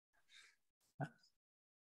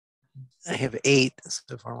I have 8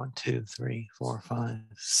 so far. 1, 2, 3, 4, 5,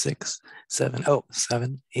 6, 7. Oh,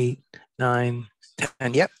 7, 8, 9,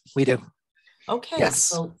 10. Yep, we do. Okay, Yes.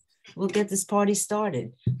 so we'll get this party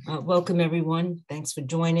started. Welcome, everyone. Thanks for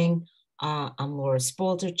joining. I'm Laura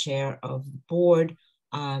Spalter, Chair of the Board.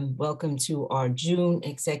 Welcome to our June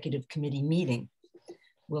Executive Committee meeting.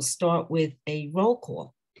 We'll start with a roll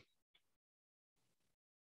call.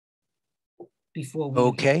 Before we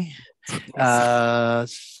Okay.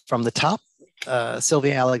 Yes. From the top,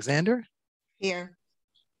 Sylvia Alexander. Here.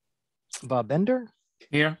 Bob Bender.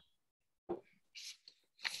 Here.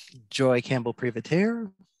 Joy Campbell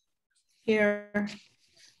Privateer. Here.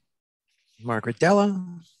 Margaret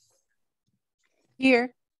Della.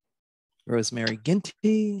 Here. Rosemary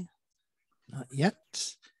Ginty. Not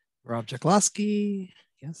yet. Rob Jaklowski.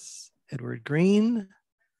 Yes. Edward Green.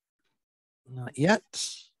 Not yet.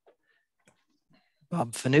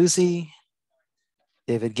 Bob Fanuzzi.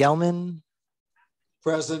 David Gelman.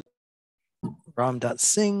 Present. Ram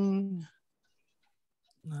Singh.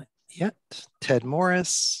 Not yet. Ted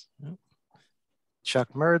Morris. Nope. Chuck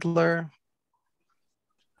Merdler.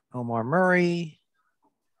 Omar Murray.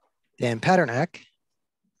 Dan Paternak.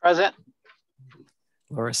 Present.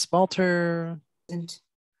 Laura Spalter.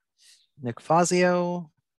 Nick Fazio.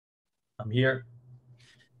 I'm here.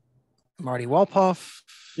 Marty Walpoff.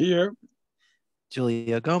 Here.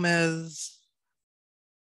 Julia Gomez.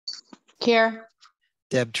 Here.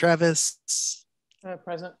 Deb Travis.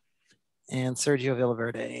 Present. And Sergio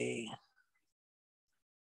Villaverde.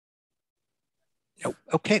 Nope.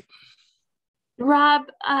 Okay.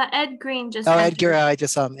 Rob, Ed Green just. Oh, entered. Edgar, I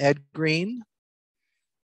just saw him. Ed Green.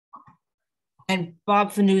 And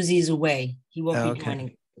Bob Fanuzzi is away. He won't be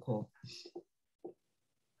joining the call.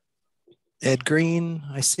 Ed Green.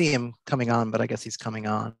 I see him coming on, but I guess he's coming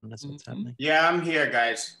on. That's what's happening. Yeah, I'm here,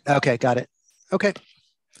 guys. Okay, got it. Okay.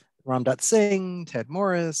 Ram Singh, Ted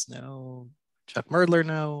Morris, no. Chuck Merdler,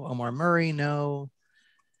 no. Omar Murray, no.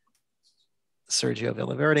 Sergio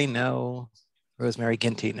Villaverde, no. Rosemary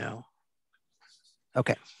Ginty, no.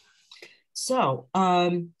 Okay. So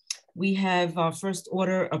we have our first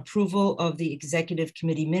order approval of the Executive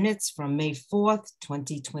Committee minutes from May 4th,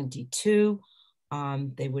 2022.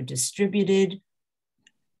 They were distributed.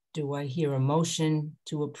 Do I hear a motion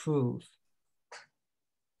to approve?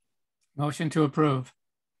 Motion to approve.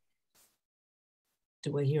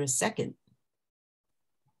 Do I hear a second?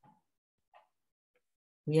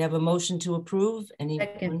 We have a motion to approve. Anyone?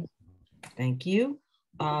 Second. Thank you.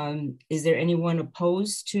 Is there anyone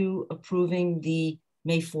opposed to approving the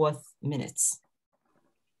May 4th minutes?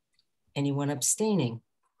 Anyone abstaining?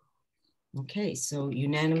 Okay, so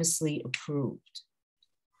unanimously approved.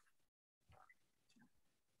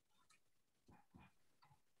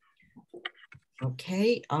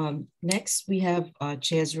 Okay, next we have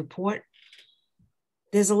Chair's report.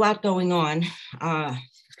 There's a lot going on.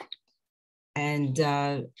 And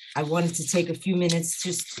I wanted to take a few minutes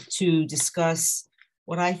just to discuss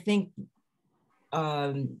what I think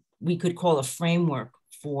we could call a framework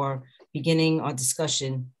for beginning our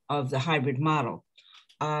discussion of the hybrid model.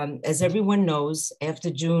 As everyone knows, after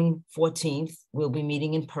June 14th, we'll be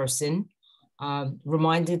meeting in person.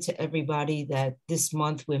 Reminded to everybody that this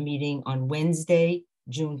month we're meeting on Wednesday,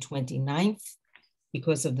 June 29th,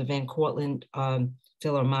 because of the Van Cortlandt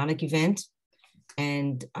Philharmonic event.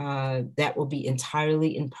 And that will be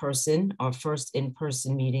entirely in person, our first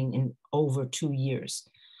in-person meeting in over 2 years.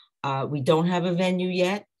 We don't have a venue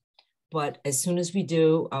yet, but as soon as we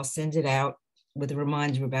do, I'll send it out with a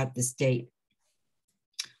reminder about this date.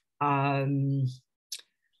 I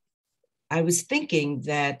was thinking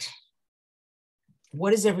that,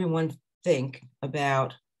 what does everyone think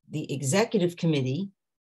about the executive committee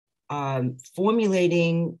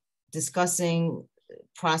formulating, discussing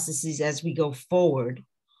processes as we go forward?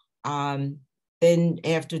 Then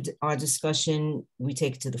after our discussion, we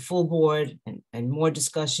take it to the full board and more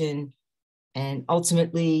discussion. And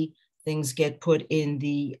ultimately, things get put in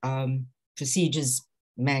the procedures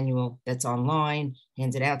manual that's online,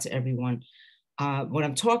 handed out to everyone. What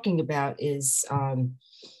I'm talking about is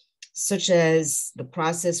such as the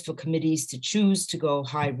process for committees to choose to go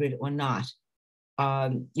hybrid or not.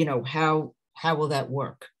 You know, how will that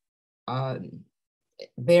work?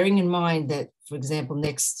 Bearing in mind that, for example,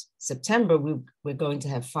 next September, we're going to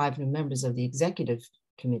have 5 new members of the executive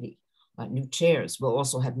committee, new chairs. We'll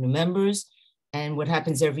also have new members. And what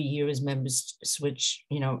happens every year is members switch,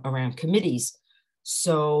 you know, around committees.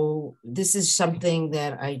 So this is something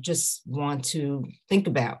that I just want to think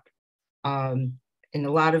about. In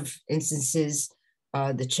a lot of instances,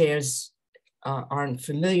 the chairs aren't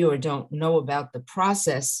familiar or don't know about the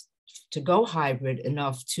process to go hybrid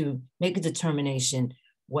enough to make a determination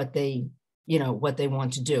what they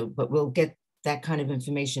want to do. But we'll get that kind of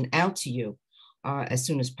information out to you as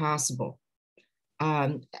soon as possible.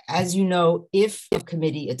 As you know, if a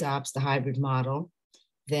committee adopts the hybrid model,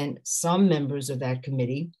 then some members of that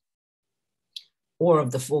committee or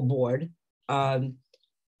of the full board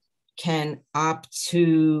can opt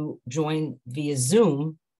to join via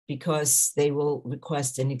Zoom because they will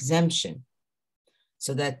request an exemption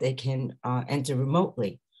so that they can enter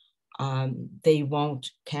remotely. They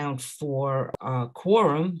won't count for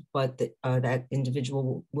quorum, but that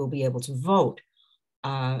individual will be able to vote.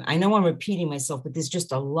 I know I'm repeating myself, but there's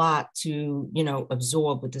just a lot to,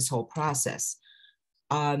 absorb with this whole process.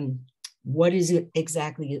 What is it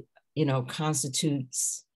exactly,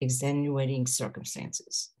 constitutes extenuating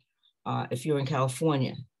circumstances? If you're in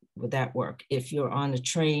California, would that work? If you're on a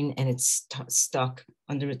train and it's stuck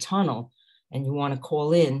under a tunnel and you want to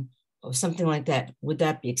call in or something like that, would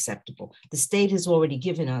that be acceptable? The state has already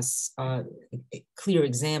given us clear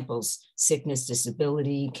examples: sickness,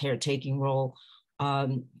 disability, caretaking role,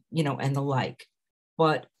 and the like.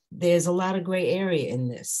 But there's a lot of gray area in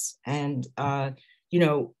this. And,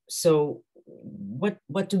 so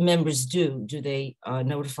what do members do? Do they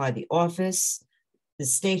notify the office? The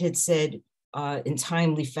state had said in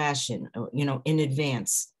timely fashion, in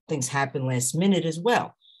advance. Things happen last minute as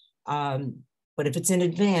well. But if it's in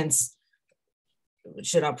advance,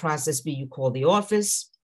 should our process be you call the office,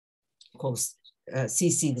 call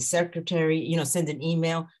CC the secretary, send an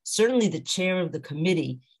email? Certainly the chair of the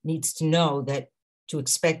committee needs to know that, to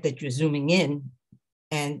expect that you're Zooming in,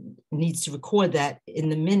 and needs to record that in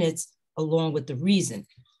the minutes along with the reason.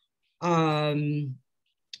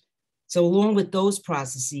 So along with those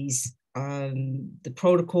processes, the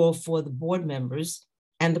protocol for the board members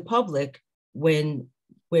and the public when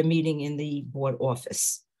we're meeting in the board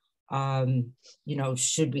office.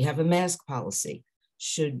 Should we have a mask policy?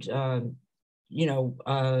 Should,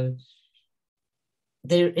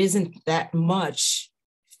 there isn't that much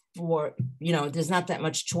for, there's not that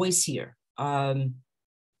much choice here.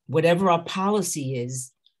 Whatever our policy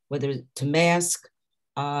is, whether to mask,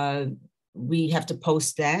 we have to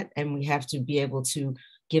post that, and we have to be able to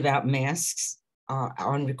give out masks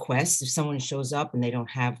on request. If someone shows up and they don't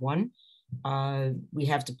have one, we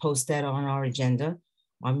have to post that on our agenda,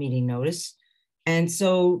 our meeting notice. And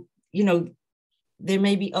so, there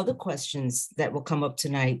may be other questions that will come up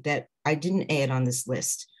tonight that I didn't add on this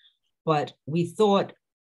list, but we thought,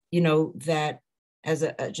 that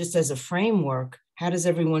just as a framework, how does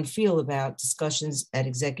everyone feel about discussions at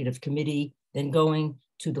executive committee, then going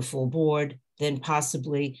to the full board, then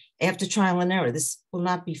possibly after trial and error? This will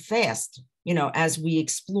not be fast. As we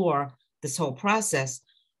explore this whole process,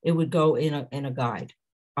 it would go in a guide.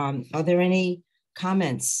 Are there any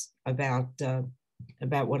comments about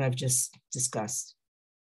what I've just discussed?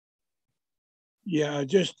 Yeah,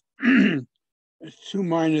 just two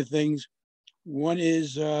minor things. One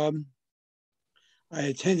is I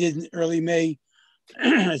attended in early May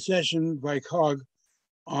a session by COG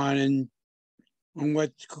on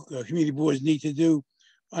what community boards need to do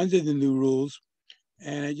under the new rules.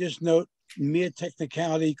 And I just note, mere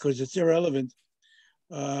technicality, because it's irrelevant,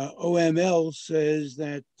 OML says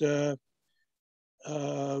that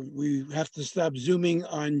we have to stop Zooming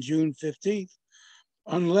on June 15th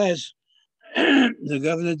unless the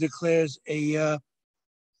governor declares a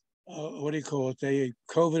what do you call it, a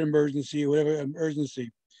COVID emergency or whatever emergency.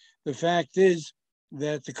 The fact is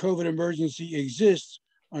that the COVID emergency exists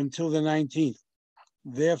until the 19th.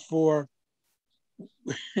 Therefore,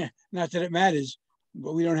 not that it matters,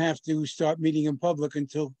 but we don't have to start meeting in public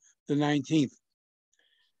until the 19th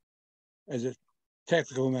as a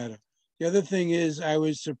technical matter. The other thing is, I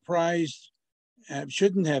was surprised,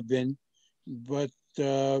 shouldn't have been, but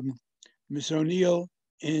Ms. O'Neill,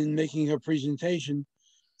 in making her presentation,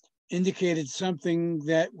 indicated something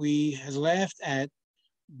that we had laughed at,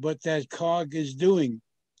 but that COG is doing.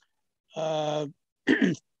 The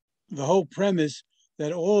whole premise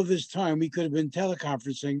that all of this time we could have been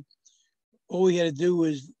teleconferencing, all we had to do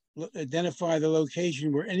was identify the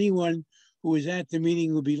location where anyone who was at the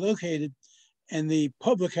meeting would be located, and the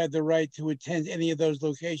public had the right to attend any of those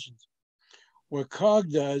locations. What COG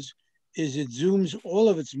does is it Zooms all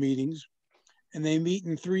of its meetings, and they meet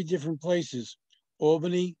in 3 different places: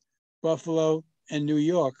 Albany, Buffalo, and New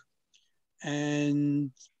York. And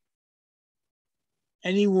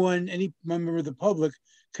any member of the public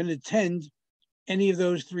can attend any of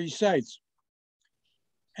those 3 sites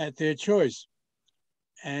at their choice.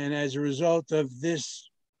 And as a result of this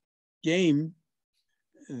game,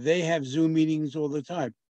 they have Zoom meetings all the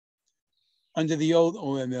time under the old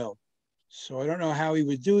OML. So I don't know how he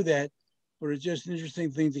would do that, but it's just an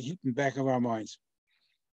interesting thing to keep in the back of our minds.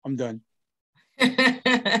 I'm done.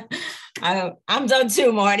 I'm done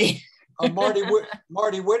too, Marty. Marty,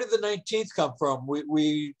 where did the 19th come from?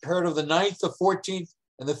 We heard of the 9th, the 14th,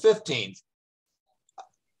 and the 15th.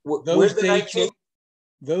 Where's the 19th?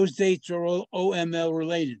 Those dates are all OML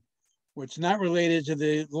related. What's not related to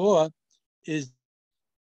the law is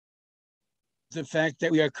the fact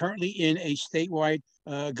that we are currently in a statewide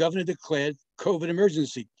governor-declared COVID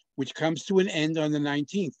emergency, which comes to an end on the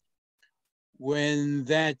 19th. When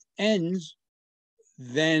that ends,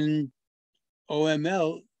 then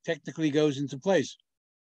OML technically goes into place.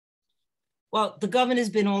 Well, the governor's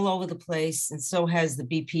been all over the place, and so has the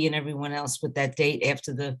BP and everyone else with that date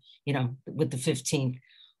after the, with the 15th.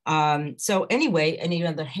 So anyway, any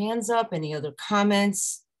other hands up, any other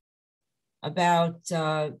comments about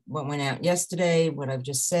what went out yesterday, what I've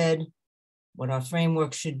just said, what our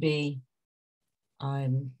framework should be? I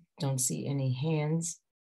don't see any hands.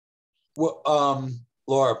 Well,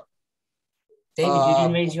 Laura. David, you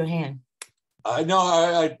didn't raise your hand. I know,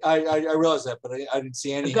 I realize that, but I didn't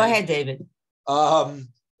see any. Go ahead, David.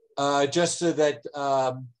 Just so that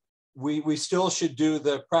we still should do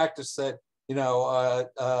the practice that,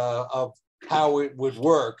 of how it would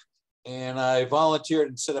work. And I volunteered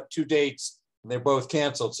and set up 2 dates, and they're both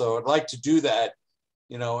canceled. So I'd like to do that,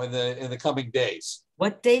 in the coming days.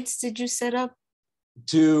 What dates did you set up?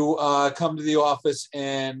 To come to the office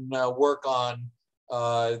and work on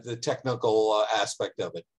the technical aspect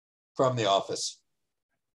of it from the office.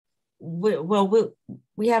 Well,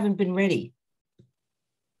 we haven't been ready.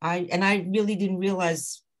 I really didn't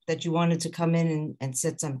realize that you wanted to come in and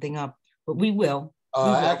set something up, but we will.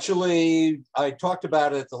 Actually, I talked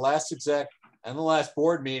about it at the last exec and the last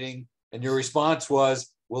board meeting, and your response was,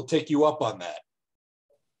 we'll take you up on that.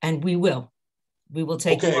 And we will. We will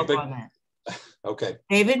take you up on that. Okay.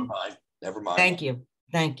 David? Never mind. Thank you.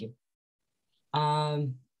 Thank you.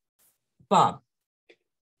 Bob.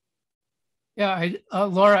 Yeah,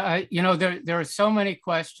 Laura, there are so many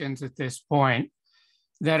questions at this point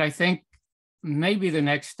that I think maybe the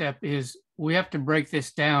next step is we have to break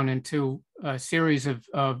this down into a series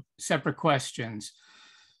of separate questions.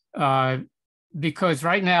 Because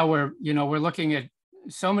right now we're looking at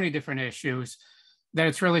so many different issues that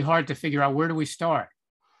it's really hard to figure out where do we start.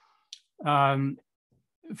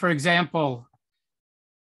 For example,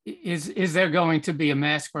 is there going to be a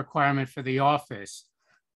mask requirement for the office?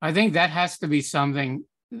 I think that has to be something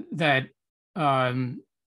that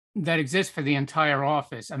that exists for the entire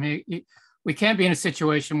office. I mean, we can't be in a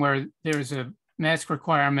situation where there's a mask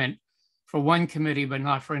requirement for one committee, but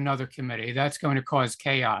not for another committee. That's going to cause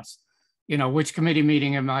chaos. Which committee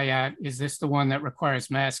meeting am I at? Is this the one that requires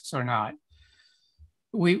masks or not?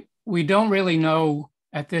 We don't really know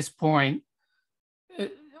at this point.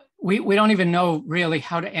 We don't even know really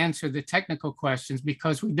how to answer the technical questions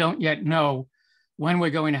because we don't yet know when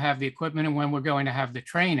we're going to have the equipment and when we're going to have the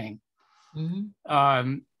training.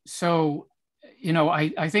 Mm-hmm. So,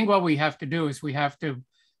 I think what we have to do is we have to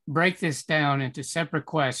break this down into separate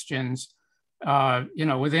questions,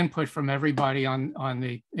 with input from everybody on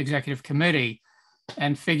the executive committee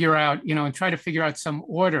and figure out, and try to figure out some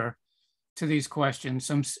order to these questions,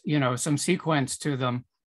 some sequence to them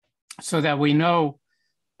so that we know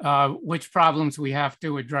which problems we have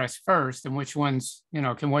to address first and which ones,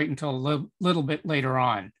 can wait until a little bit later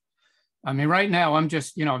on. I mean, right now I'm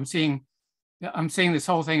just, I'm seeing this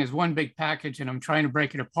whole thing as one big package and I'm trying to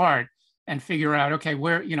break it apart and figure out, okay,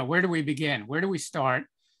 where do we begin? Where do we start?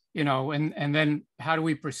 And then how do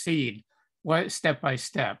we proceed? What step by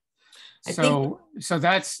step? So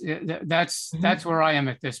that's where I am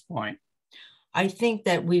at this point. I think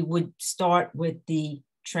that we would start with the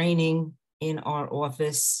training in our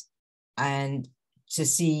office and to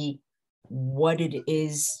see what it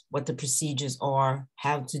is, what the procedures are,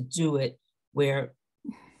 how to do it, where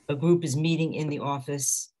a group is meeting in the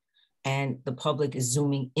office and the public is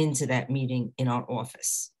zooming into that meeting in our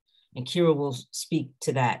office. And Kira will speak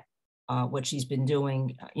to that, what she's been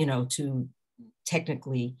doing, to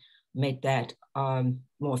technically make that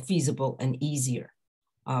more feasible and easier.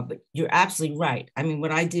 But you're absolutely right. I mean,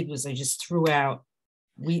 what I did was I just threw out,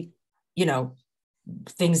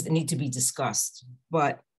 things that need to be discussed,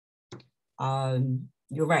 but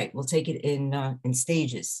you're right. We'll take it in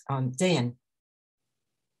stages. Dan.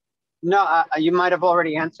 No, you might have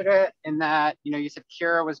already answered it in that, you said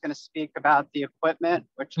Kira was going to speak about the equipment,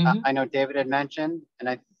 which I know David had mentioned, and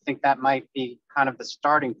I think that might be kind of the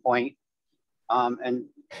starting point. And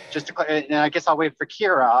I guess I'll wait for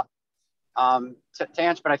Kira to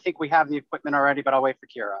answer, but I think we have the equipment already, but I'll wait for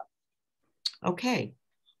Kira. Okay.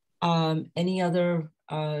 Any other,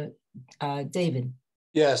 David?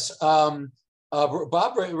 Yes.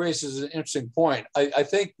 Bob raises an interesting point. I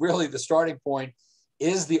think really the starting point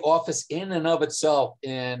is the office in and of itself.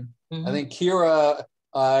 And I think Kira,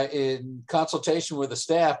 in consultation with the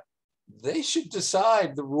staff, they should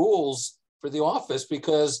decide the rules for the office,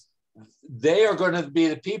 because they are going to be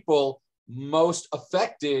the people most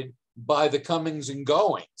affected by the comings and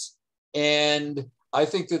goings. And I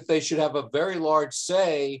think that they should have a very large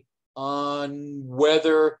say on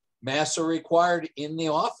whether masks are required in the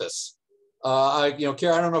office.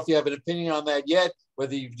 Kara, I don't know if you have an opinion on that yet,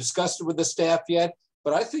 whether you've discussed it with the staff yet,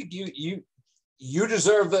 but I think you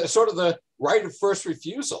deserve the sort of the right of first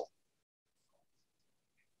refusal.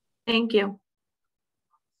 Thank you.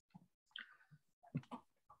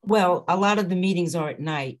 Well, a lot of the meetings are at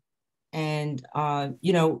night, and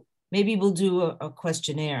maybe we'll do a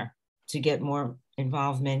questionnaire to get more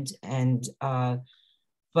involvement. And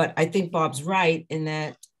but I think Bob's right in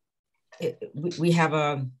that we have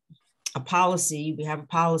a policy. We have a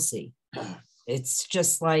policy. It's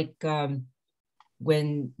just like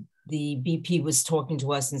when the BP was talking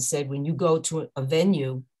to us and said, when you go to a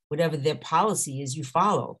venue, whatever their policy is, you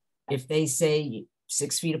follow. If they say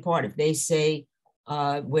 6 feet apart, if they say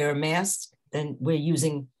wear a mask, then we're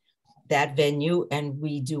using that venue and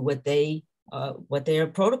we do what their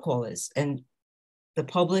protocol is. And the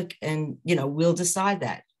public, and we'll decide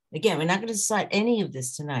that. Again, we're not going to decide any of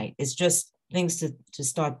this tonight. It's just things to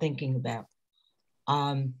start thinking about.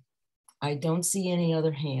 I don't see any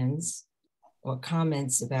other hands or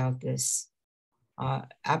comments about this.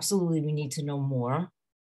 Absolutely, we need to know more.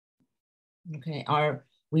 Okay,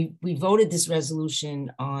 we voted this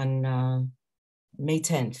resolution on May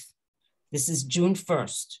 10th. This is June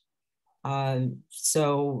 1st.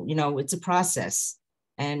 So, it's a process.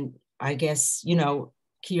 And I guess,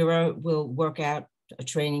 Kira will work out a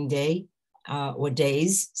training day or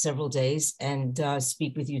days, several days, and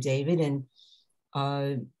speak with you, David, and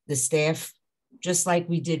the staff, just like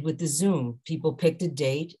we did with the Zoom. People picked a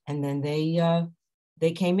date and then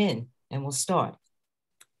they came in, and we'll start.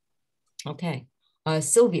 Okay,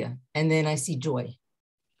 Sylvia, and then I see Joy.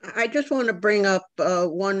 I just want to bring up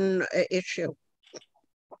one issue.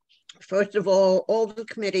 First of all the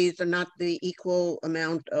committees are not the equal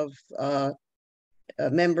amount of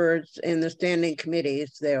members in the standing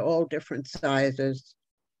committees. They're all different sizes.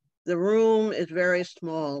 The room is very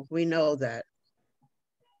small. We know that.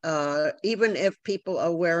 Even if people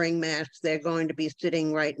are wearing masks, they're going to be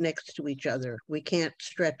sitting right next to each other. We can't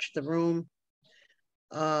stretch the room.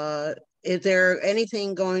 Is there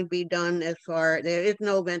anything going to be done there is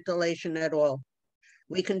no ventilation at all.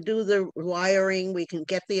 We can do the wiring, we can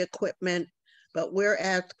get the equipment, but we're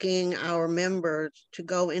asking our members to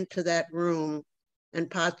go into that room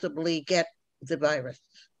and possibly get the virus.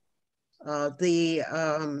 The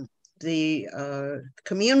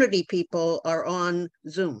community people are on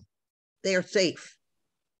Zoom. They're safe.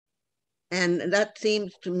 And that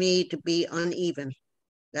seems to me to be uneven.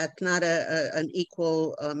 That's not an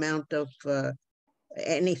equal amount of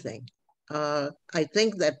anything. I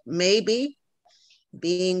think that maybe,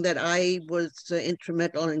 being that I was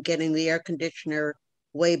instrumental in getting the air conditioner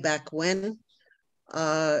way back when,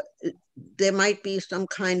 there might be some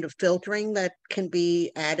kind of filtering that can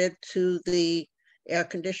be added to the air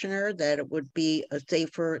conditioner, that it would be a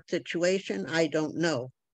safer situation. I don't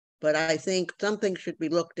know. But I think something should be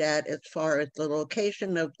looked at as far as the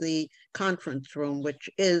location of the conference room, which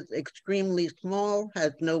is extremely small,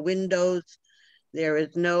 has no windows. There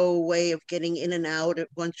is no way of getting in and out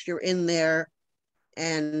once you're in there.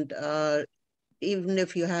 And even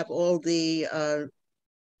if you have all the,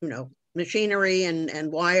 machinery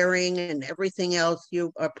and wiring and everything else,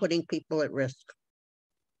 you are putting people at risk.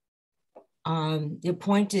 Your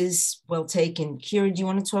point is well taken. Kira, do you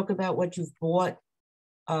want to talk about what you've bought?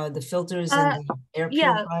 The filters and the air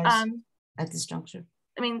purifiers at this juncture?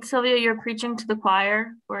 I mean, Sylvia, you're preaching to the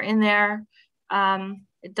choir. We're in there.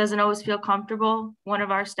 It doesn't always feel comfortable. One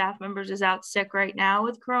of our staff members is out sick right now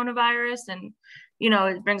with coronavirus, and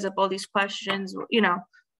it brings up all these questions.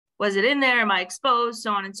 Was it in there? Am I exposed?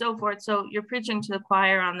 So on and so forth. So you're preaching to the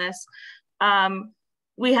choir on this.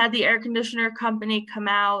 We had the air conditioner company come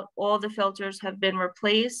out. All the filters have been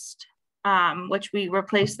replaced, which we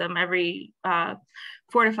replace them every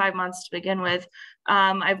 4 to 5 months to begin with.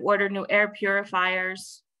 I've ordered new air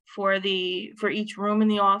purifiers for each room in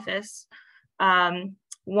the office.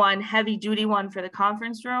 One heavy duty one for the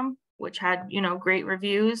conference room, which had, great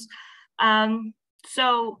reviews.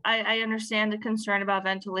 So I understand the concern about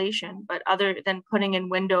ventilation, but other than putting in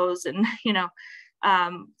windows and,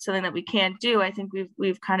 something that we can't do, I think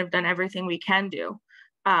we've kind of done everything we can do.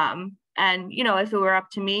 And, you know, if it were up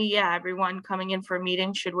to me, yeah, everyone coming in for a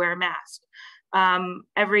meeting should wear a mask.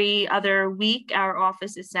 Every other week, our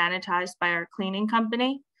office is sanitized by our cleaning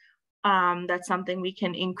company. That's something we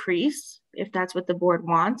can increase if that's what the board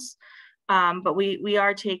wants. But we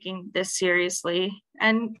are taking this seriously.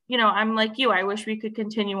 And, you know, I'm like you, I wish we could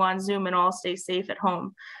continue on Zoom and all stay safe at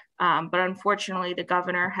home. But unfortunately, the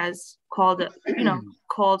governor has called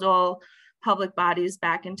all public bodies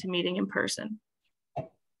back into meeting in person.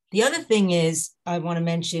 The other thing is, I want to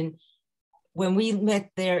mention, when we met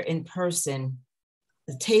there in person,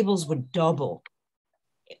 the tables were double.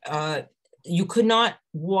 You could not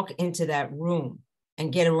walk into that room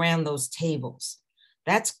and get around those tables.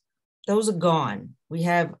 Those are gone. We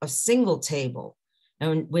have a single table,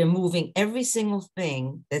 and we're moving every single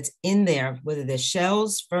thing that's in there, whether they're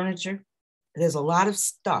shelves, furniture. There's a lot of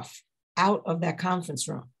stuff out of that conference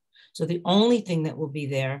room. So the only thing that will be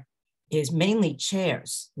there is mainly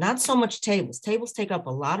chairs, not so much tables. Tables take up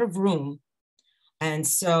a lot of room. And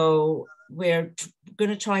so we're going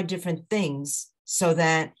to try different things so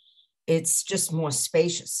that it's just more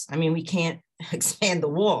spacious. I mean, we can't expand the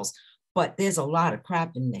walls, but there's a lot of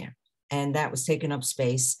crap in there. And that was taking up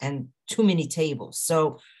space and too many tables.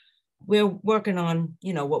 So we're working on,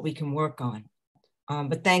 you know, what we can work on.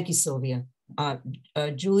 But thank you, Sylvia.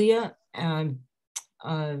 Julia, and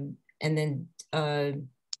then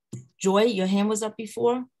Joy, your hand was up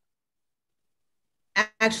before?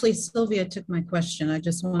 Actually, Sylvia took my question. I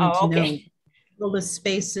just wanted to know, will the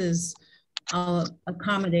spaces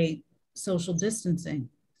accommodate social distancing?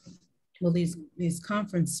 Will these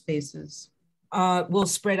conference spaces? We'll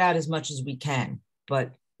spread out as much as we can,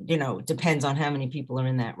 but, you know, it depends on how many people are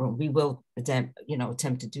in that room. We will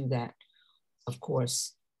attempt to do that, of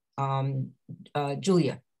course.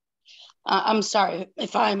 Julia. I'm sorry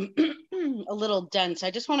if I'm a little dense.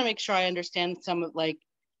 I just want to make sure I understand some of, like,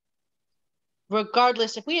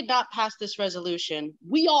 regardless, if we had not passed this resolution,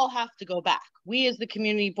 we all have to go back. We as the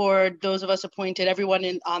community board, those of us appointed, everyone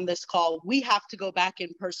on this call, we have to go back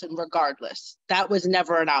in person regardless. That was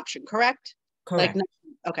never an option, correct? Correct. Like,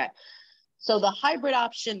 okay. So the hybrid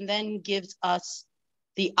option then gives us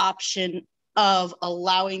the option of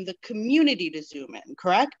allowing the community to Zoom in,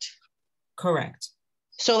 correct? Correct.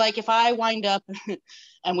 So like if I wind up,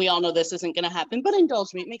 and we all know this isn't going to happen, but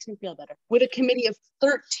indulge me, it makes me feel better. With a committee of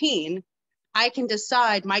 13, I can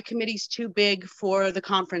decide my committee's too big for the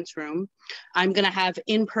conference room. I'm going to have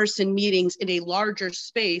in-person meetings in a larger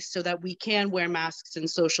space so that we can wear masks and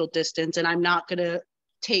social distance. And I'm not going to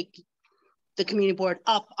take the community board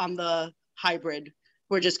up on the hybrid.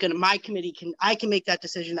 We're just going to, I can make that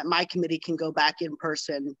decision that my committee can go back in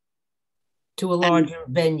person. To a larger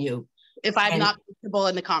venue. If I'm not comfortable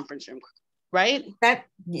in the conference room, right?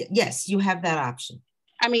 Yes, you have that option.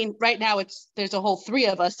 I mean, right now there's a whole 3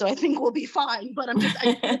 of us, so I think we'll be fine, but I'm just.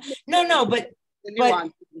 but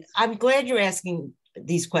I'm glad you're asking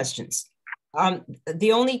these questions.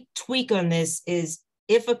 The only tweak on this is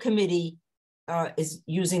if a committee is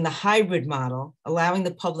using the hybrid model, allowing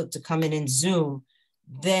the public to come in Zoom,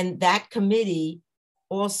 then that committee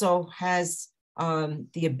also has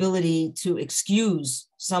the ability to excuse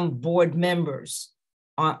some board members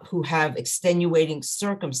who have extenuating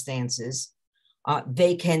circumstances.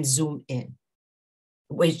 They can Zoom in,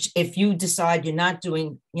 which if you decide you're not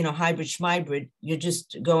doing, hybrid schmybrid, you're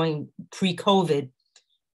just going pre-COVID,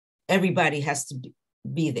 everybody has to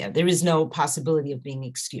be there. There is no possibility of being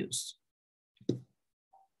excused.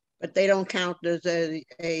 But they don't count as a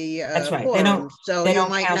That's right. quorum, so you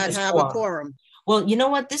might not have a quorum. Well, you know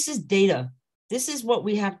what? This is data. This is what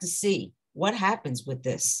we have to see. What happens with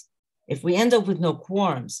this? If we end up with no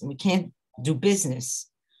quorums and we can't do business,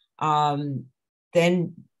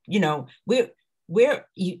 then,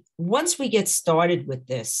 once we get started with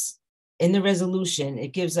this in the resolution,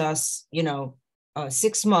 it gives us,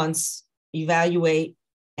 6 months, evaluate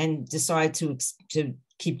and decide to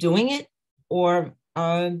keep doing it or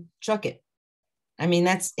chuck it. I mean,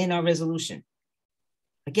 that's in our resolution.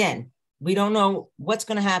 Again, we don't know what's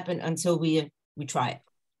going to happen until we try it.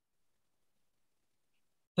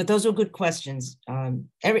 But those are good questions.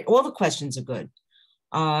 All the questions are good.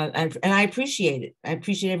 And I appreciate it. I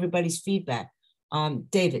appreciate everybody's feedback.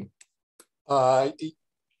 David.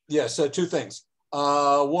 Yeah, so 2 things.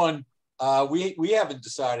 One, we haven't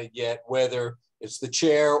decided yet whether it's the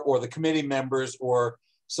chair or the committee members or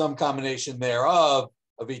some combination thereof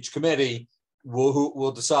of each committee who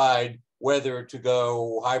will decide whether to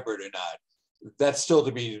go hybrid or not. That's still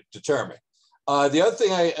to be determined. The other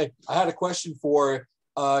thing I had a question for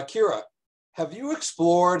Kira. Have you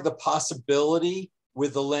explored the possibility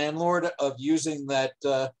with the landlord of using that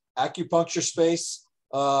acupuncture space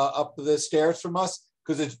up the stairs from us?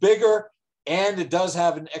 Because it's bigger and it does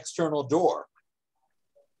have an external door.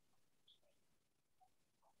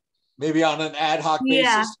 Maybe on an ad hoc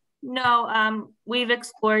basis? No, we've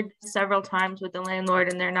explored several times with the landlord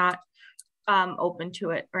and they're not open to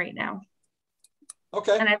it right now.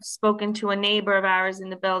 Okay. And I've spoken to a neighbor of ours in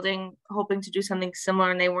the building, hoping to do something similar,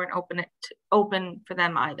 and they weren't open for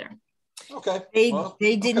them either. Okay.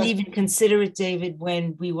 They didn't even consider it, David,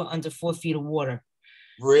 when we were under 4 feet of water.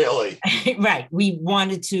 Really? Right. We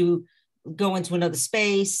wanted to go into another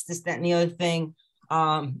space, this, that, and the other thing.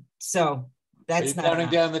 So that's not counting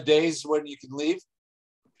down the days when you can leave.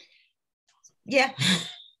 Yeah.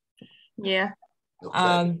 Yeah. Okay.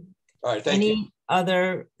 All right. Thank you.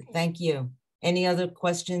 Thank you. Any other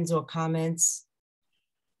questions or comments?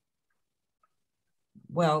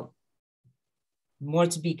 Well, more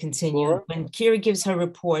to be continued. Laura? When Kira gives her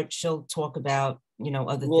report, she'll talk about,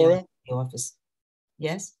 other Laura? things in the office.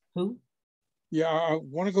 Yes, who? Yeah, I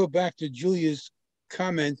want to go back to Julia's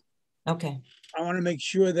comment. Okay. I want to make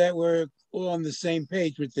sure that we're all on the same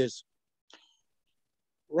page with this.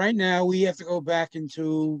 Right now, we have to go back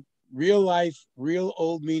into real life, real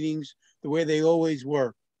old meetings, the way they always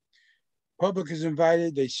were. Public is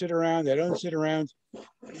invited, they sit around, they don't sit around.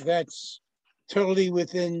 That's totally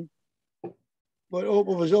within what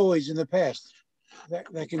was always in the past.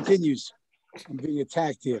 That continues. I'm being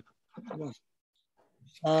attacked here.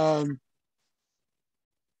 The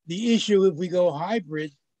issue, if we go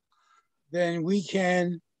hybrid, then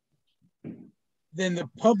the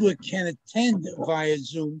public can attend via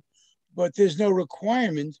Zoom, but there's no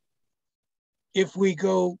requirement if we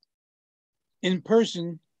go in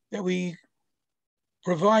person that we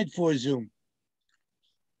provide for Zoom.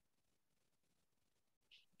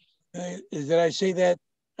 Did I say that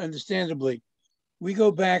understandably? We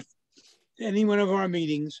go back to any one of our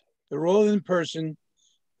meetings, they're all in person,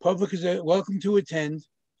 public is welcome to attend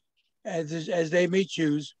as they may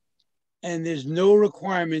choose, and there's no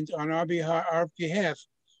requirement on our behalf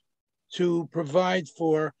to provide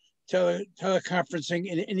for teleconferencing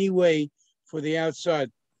in any way for the outside.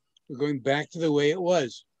 We're going back to the way it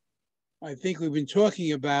was. I think we've been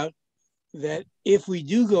talking about that if we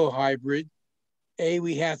do go hybrid,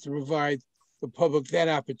 we have to provide the public that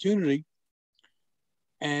opportunity,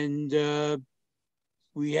 and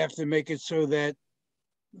we have to make it so that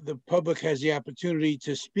the public has the opportunity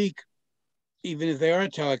to speak even if they are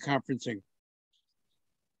teleconferencing.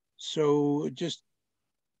 So just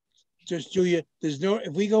Julia,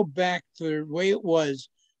 if we go back to the way it was,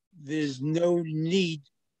 there's no need,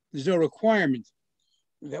 there's no requirement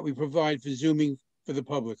that we provide for Zooming for the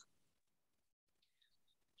public.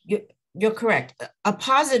 You're correct. A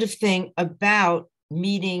positive thing about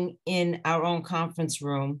meeting in our own conference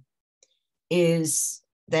room is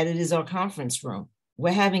that it is our conference room.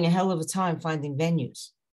 We're having a hell of a time finding venues,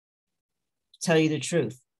 to tell you the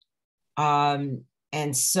truth. And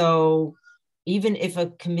so even if a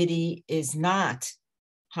committee is not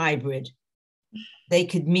hybrid, they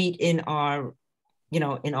could meet in our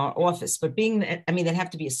office. But there'd have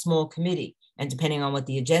to be a small committee, and depending on what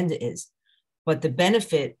the agenda is. But the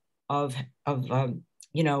benefit of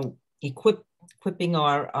equipping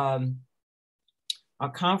our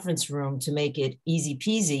conference room to make it easy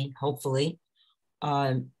peasy, hopefully,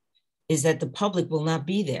 is that the public will not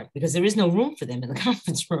be there because there is no room for them in the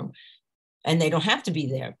conference room. And they don't have to be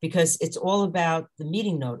there because it's all about the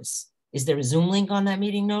meeting notice. Is there a Zoom link on that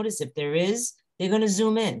meeting notice? If there is, they're going to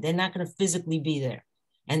Zoom in. They're not going to physically be there.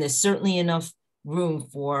 And there's certainly enough room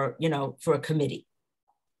for a committee,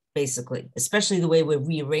 basically, especially the way we're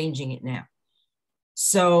rearranging it now.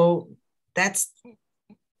 So that's,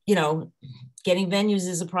 getting venues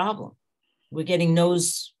is a problem. We're getting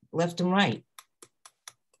no's left and right.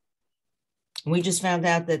 We just found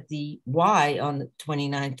out that the Y on the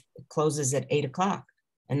 29th closes at 8 o'clock.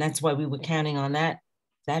 And that's why we were counting on that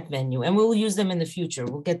venue. And we'll use them in the future.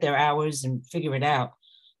 We'll get their hours and figure it out.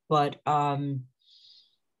 But, a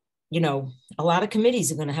lot of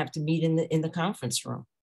committees are going to have to meet in the conference room,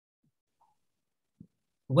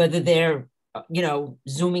 whether they're,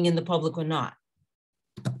 Zooming in the public or not.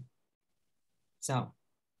 So,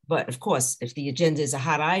 but of course, if the agenda is a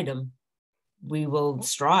hot item, we will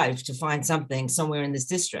strive to find something somewhere in this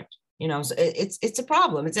district. So it's a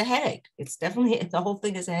problem. It's a headache. It's definitely, the whole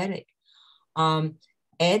thing is a headache.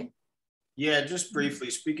 Ed? Yeah, just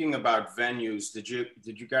briefly, speaking about venues, did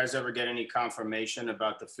you guys ever get any confirmation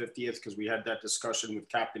about the 50th? Because we had that discussion with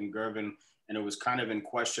Captain Gervin, and it was kind of in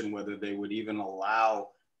question whether they would even allow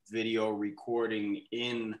video recording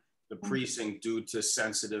in the precinct due to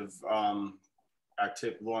sensitive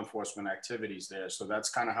law enforcement activities there. So that's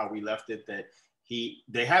kind of how we left it, that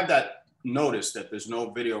they have that notice that there's no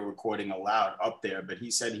video recording allowed up there, but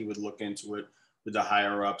he said he would look into it with the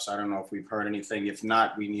higher ups. I don't know if we've heard anything. If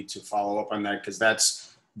not, we need to follow up on that, because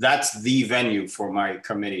that's the venue for my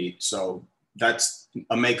committee. So that's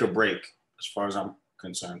a make or break as far as I'm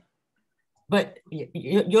concerned. But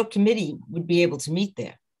your committee would be able to meet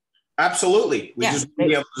there. Absolutely. We just wouldn't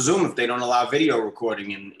be able to Zoom if they don't allow video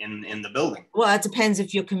recording in the building. Well, it depends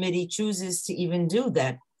if your committee chooses to even do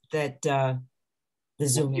that the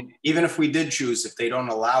Zooming. Even if we did choose, if they don't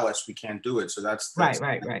allow us, we can't do it. So that's right.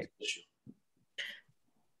 The issue.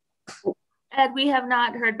 Ed, we have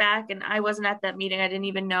not heard back, and I wasn't at that meeting. I didn't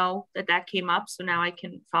even know that came up. So now I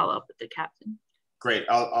can follow up with the captain. Great.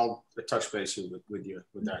 I'll touch base with you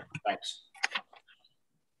with that. Thanks.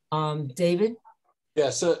 David? Yeah,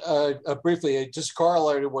 so briefly, just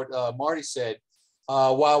correlated what Marty said.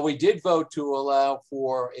 While we did vote to allow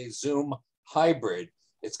for a Zoom hybrid,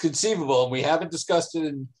 it's conceivable, and we haven't discussed it,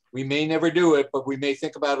 and we may never do it, but we may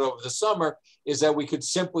think about it over the summer, is that we could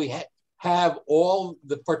simply have all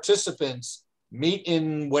the participants meet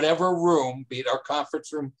in whatever room, be it our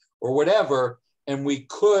conference room or whatever, and we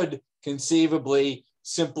could conceivably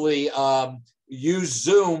simply use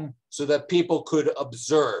Zoom so that people could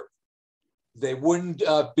observe. They wouldn't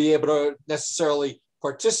be able to necessarily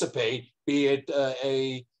participate, be it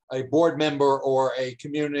a board member or a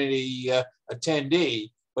community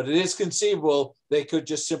attendee, but it is conceivable they could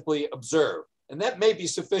just simply observe. And that may be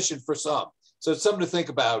sufficient for some. So it's something to think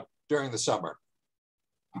about during the summer.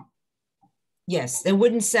 Yes, it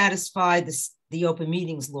wouldn't satisfy the open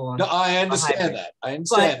meetings law. No, I understand that. I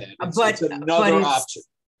understand that. It's another option.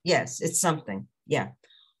 Yes, it's something. Yeah.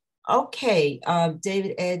 Okay,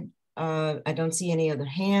 David, Ed, I don't see any other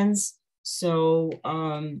hands. So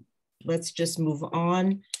let's just move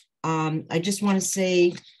on. I just want to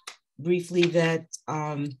say briefly that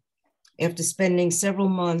after spending several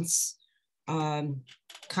months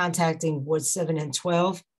contacting Ward 7 and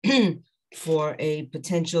 12 for a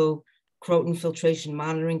potential Croton Filtration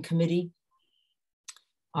Monitoring Committee,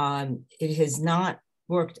 it has not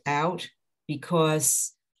worked out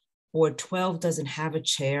because Ward 12 doesn't have a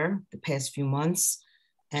chair the past few months,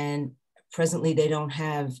 and presently they don't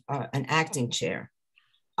have an acting chair.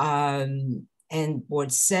 And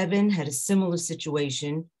Ward 7 had a similar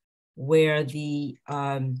situation where the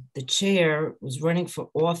chair was running for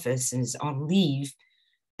office and is on leave.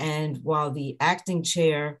 And while the acting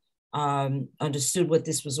chair understood what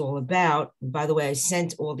this was all about, and by the way, I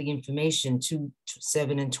sent all the information to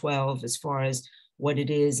 7 and 12 as far as what it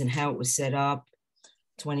is and how it was set up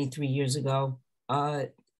 23 years ago.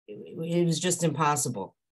 It was just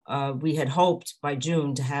impossible. We had hoped by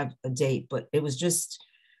June to have a date, but it was just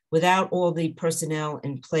without all the personnel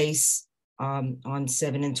in place on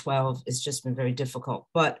 7 and 12, it's just been very difficult.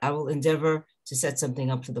 But I will endeavor to set something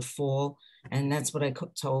up for the fall. And that's what I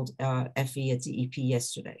told Effie at DEP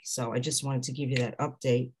yesterday. So I just wanted to give you that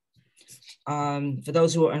update. For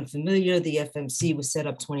those who are unfamiliar, the FMC was set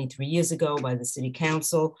up 23 years ago by the City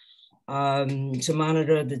Council to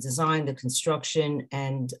monitor the design, the construction,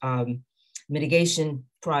 and mitigation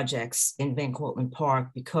projects in Van Cortlandt Park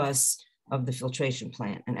because of the filtration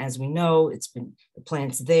plant. And as we know, the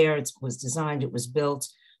plant's there, it was designed, it was built,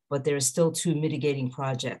 but there are still two mitigating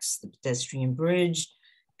projects, the pedestrian bridge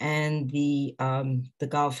and the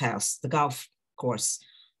golf course,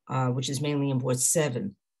 which is mainly in Ward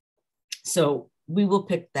 7. So we will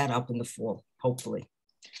pick that up in the fall, hopefully.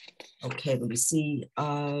 Okay, let me see.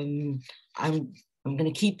 I'm going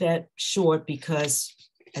to keep that short because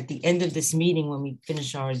at the end of this meeting, when we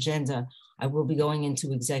finish our agenda, I will be going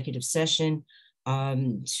into executive session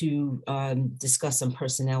to discuss some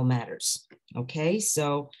personnel matters. Okay,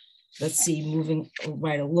 so let's see, moving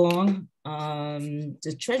right along,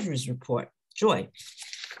 the treasurer's report. Joy.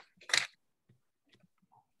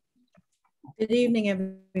 Good evening,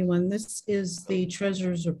 everyone. This is the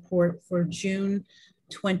treasurer's report for June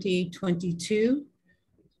 2022.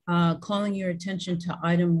 Calling your attention to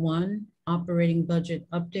item 1, operating budget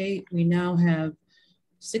update. We now have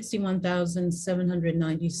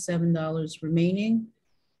 $61,797 remaining.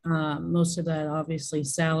 Most of that obviously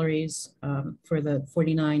salaries for the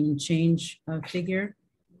 49 and change figure.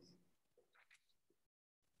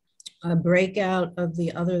 A breakout of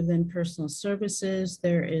the other than personal services,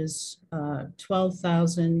 there is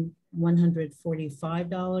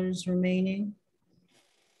 $12,145 remaining.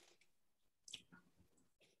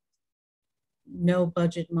 No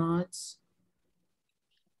budget mods.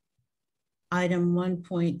 Item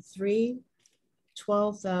 1.3,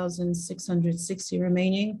 12,660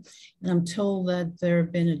 remaining. And I'm told that there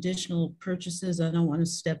have been additional purchases. I don't want to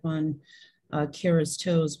step on Kira's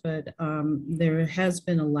toes, but there has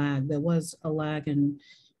been a lag. There was a lag in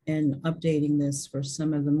updating this for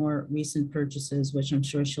some of the more recent purchases, which I'm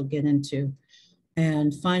sure she'll get into.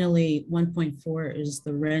 And finally, 1.4 is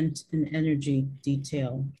the rent and energy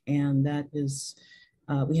detail. And that is,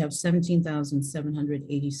 we have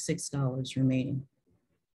 $17,786 remaining.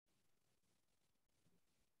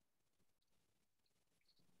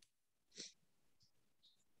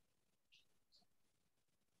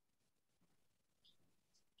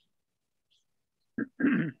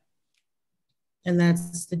 And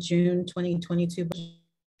that's the June 2022 budget.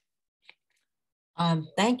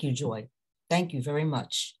 Thank you, Joy. Thank you very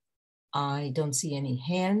much. I don't see any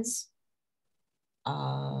hands.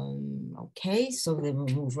 Okay, so then we'll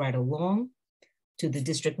move right along to the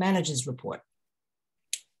district manager's report.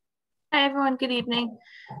 Hi, everyone. Good evening.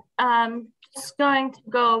 Just going to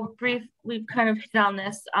go brief. We've kind of hit on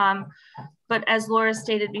this, but as Laura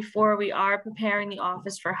stated before, we are preparing the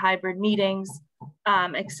office for hybrid meetings,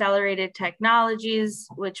 accelerated technologies,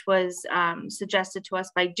 which was suggested to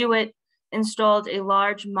us by DoIT, installed a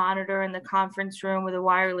large monitor in the conference room with a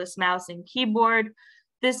wireless mouse and keyboard.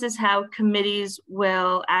 This is how committees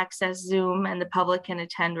will access Zoom and the public can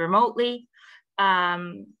attend remotely.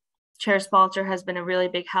 Chair Spalter has been a really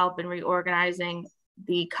big help in reorganizing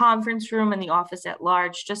the conference room and the office at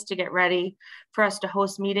large just to get ready for us to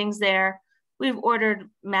host meetings there. We've ordered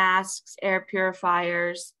masks, air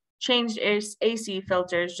purifiers, changed AC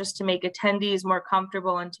filters just to make attendees more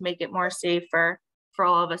comfortable and to make it more safe for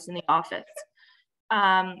all of us in the office.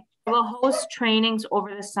 We'll host trainings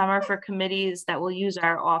over the summer for committees that will use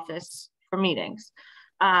our office for meetings.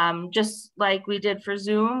 Just like we did for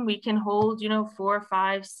Zoom, we can hold, 4,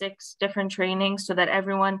 5, 6 different trainings so that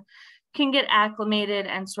everyone can get acclimated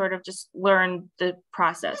and sort of just learn the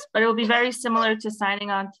process. But it will be very similar to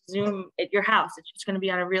signing on to Zoom at your house. It's just going to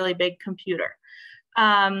be on a really big computer.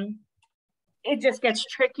 It just gets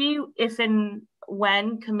tricky if and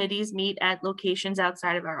when committees meet at locations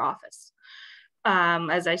outside of our office.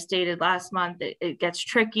 As I stated last month, it gets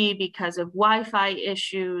tricky because of Wi-Fi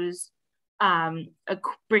issues,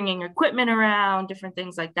 bringing equipment around, different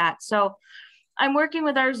things like that. So I'm working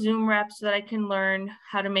with our Zoom reps so that I can learn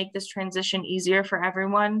how to make this transition easier for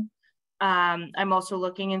everyone. I'm also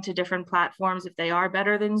looking into different platforms if they are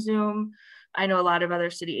better than Zoom. I know a lot of other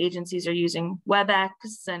city agencies are using WebEx,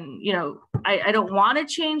 and I don't want to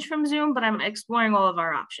change from Zoom, but I'm exploring all of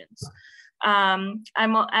our options. I'm,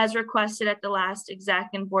 as requested at the last exec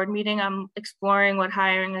and board meeting, I'm exploring what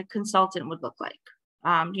hiring a consultant would look like,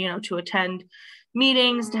 to attend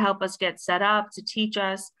meetings, to help us get set up, to teach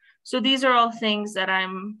us. So these are all things that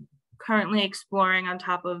I'm currently exploring on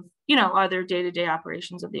top of, other day-to-day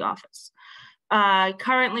operations of the office.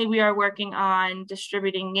 Currently, we are working on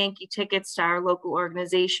distributing Yankee tickets to our local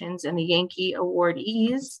organizations and the Yankee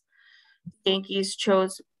awardees. Yankees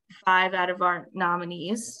chose 5 out of our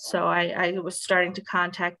nominees. So I was starting to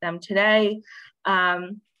contact them today,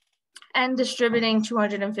 and distributing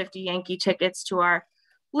 250 Yankee tickets to our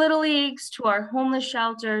Little Leagues, to our homeless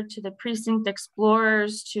shelter, to the precinct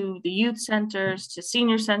explorers, to the youth centers, to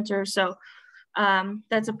senior centers. So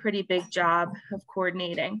that's a pretty big job of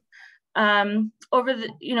coordinating. Over the,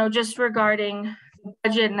 just regarding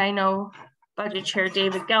budget, and I know Budget Chair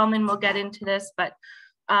David Gelman will get into this, but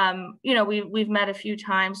we've met a few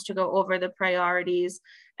times to go over the priorities.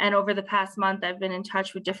 And over the past month, I've been in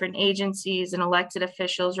touch with different agencies and elected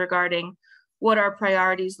officials regarding what our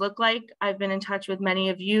priorities look like. I've been in touch with many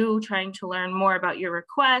of you, trying to learn more about your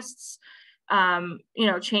requests,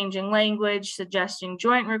 changing language, suggesting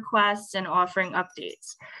joint requests, and offering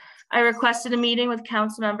updates. I requested a meeting with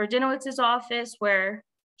Councilmember Dinowitz's office where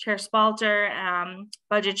Chair Spalter,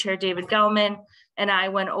 Budget Chair David Gelman, and I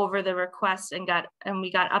went over the requests and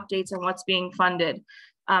we got updates on what's being funded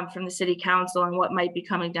from the City Council and what might be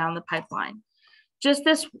coming down the pipeline. Just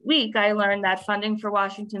this week, I learned that funding for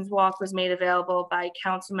Washington's Walk was made available by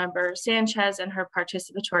Councilmember Sanchez and her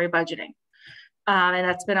participatory budgeting. And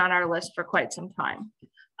that's been on our list for quite some time.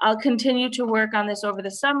 I'll continue to work on this over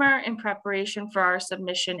the summer in preparation for our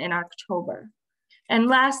submission in October. And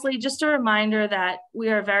lastly, just a reminder that we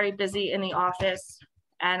are very busy in the office,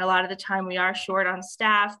 and a lot of the time we are short on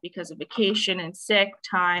staff because of vacation and sick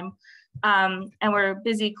time. And we're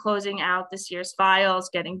busy closing out this year's files,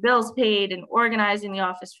 getting bills paid, and organizing the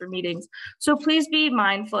office for meetings. So please be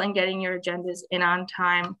mindful in getting your agendas in on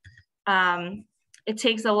time. It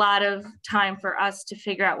takes a lot of time for us to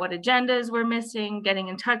figure out what agendas we're missing, getting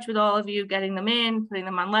in touch with all of you, getting them in, putting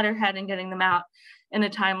them on letterhead, and getting them out in a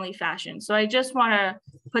timely fashion. So I just want to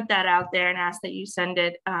put that out there and ask that you send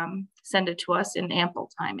it to us in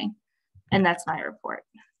ample timing. And that's my report.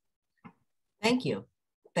 Thank you.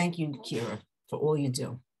 Thank you, Kira, for all you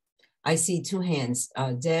do. I see two hands,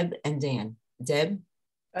 Deb and Dan. Deb?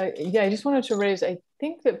 Yeah, I just wanted to raise, I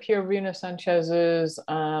think that Pierre Rina Sanchez's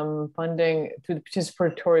funding through the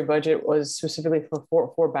participatory budget was specifically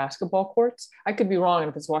for four basketball courts. I could be wrong, and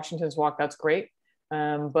if it's Washington's Walk, that's great.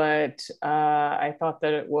 But I thought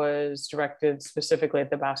that it was directed specifically at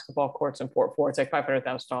the basketball courts in Fort Ford. It's like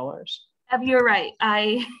 $500,000. You're right.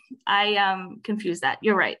 I confused that.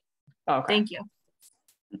 You're right. Okay. Thank you.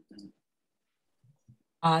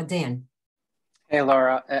 Dan. Hey,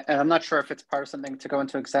 Laura, and I'm not sure if it's part of something to go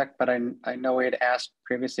into exec, but I know we had asked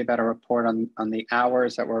previously about a report on the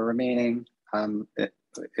hours that were remaining.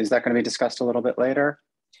 Is that going to be discussed a little bit later?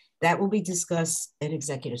 That will be discussed in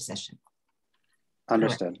executive session.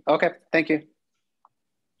 Understood. Correct. Okay, thank you.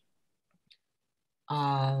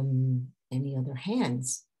 Any other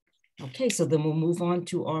hands? Okay, so then we'll move on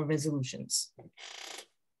to our resolutions.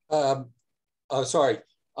 Sorry.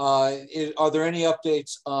 Are there any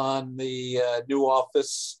updates on the new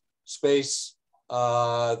office space,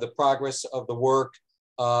 the progress of the work,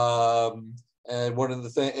 and one of the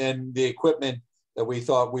things, and the equipment that we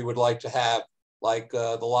thought we would like to have, like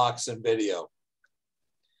the locks and video?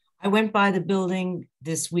 I went by the building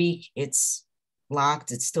this week. It's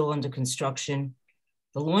locked. It's still under construction.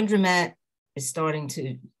 The laundromat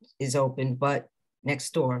is open, but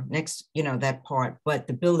next door, that part, but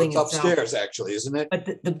the building it's upstairs actually, isn't it?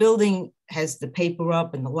 But the building has the paper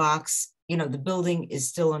up and the locks, the building is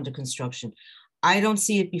still under construction. I don't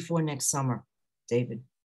see it before next summer, David.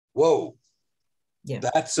 Whoa. Yeah.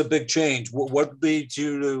 That's a big change. What leads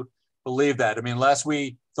you to believe that? I mean, last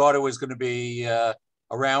we thought it was going to be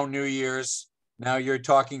around New Year's. Now you're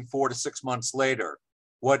talking 4 to 6 months later.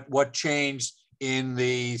 What changed in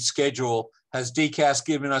the schedule? Has DCAS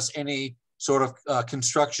given us any sort of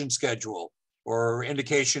construction schedule or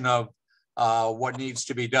indication of what needs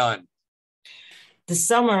to be done? The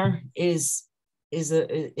summer is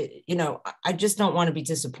I just don't want to be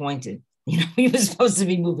disappointed. We were supposed to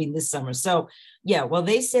be moving this summer. So yeah, well,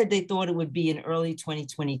 they said they thought it would be in early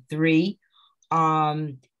 2023.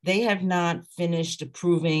 They have not finished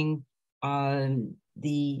approving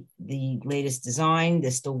the latest design.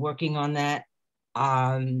 They're still working on that.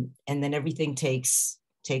 And then everything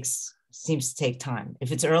seems to take time.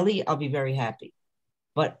 If it's early, I'll be very happy.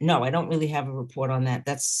 But no, I don't really have a report on that.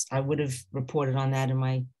 I would have reported on that in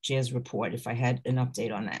my chair's report if I had an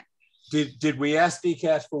update on that. Did we ask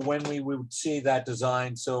DCAS for when we would see that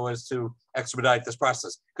design so as to expedite this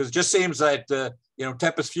process? Because it just seems that,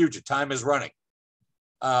 tempus fugit, time is running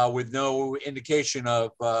with no indication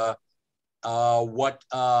of what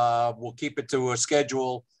will keep it to a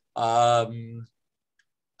schedule.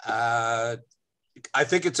 I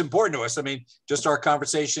think it's important to us. I mean, just our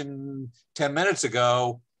conversation 10 minutes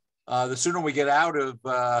ago, the sooner we get out of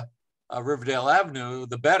Riverdale Avenue,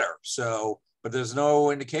 the better. So, but there's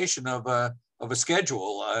no indication of a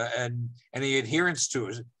schedule and any adherence to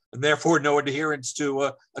it, and therefore no adherence to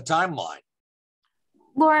a timeline.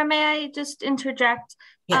 Laura, may I just interject?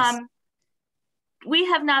 Yes. We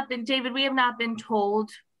have not been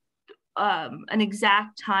told an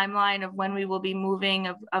exact timeline of when we will be moving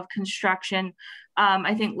of construction.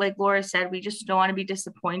 I think, like Laura said, we just don't want to be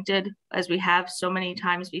disappointed, as we have so many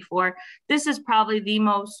times before. This is probably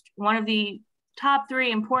one of the top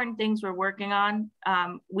 3 important things we're working on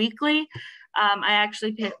weekly. I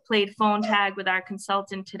actually played phone tag with our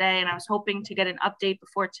consultant today, and I was hoping to get an update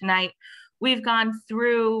before tonight. We've gone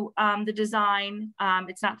through the design.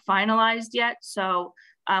 It's not finalized yet, so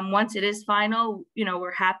once it is final,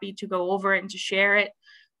 we're happy to go over it and to share it.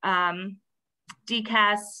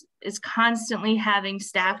 DCAS is constantly having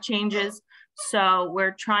staff changes, so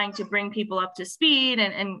we're trying to bring people up to speed,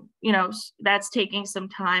 and that's taking some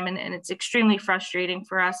time, and it's extremely frustrating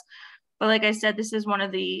for us. But like I said, this is one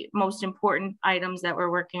of the most important items that we're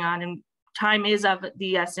working on, and time is of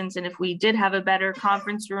the essence. And if we did have a better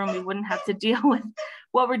conference room, we wouldn't have to deal with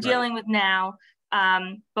what we're dealing with now.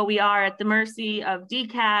 But we are at the mercy of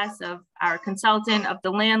DCAS, of our consultant, of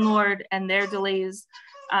the landlord, and their delays.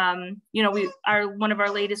 One of our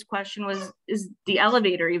latest question was, is the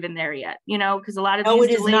elevator even there yet? Because a lot of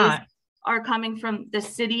these delays are coming from the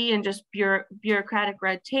city and just bureaucratic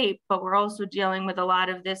red tape, but we're also dealing with a lot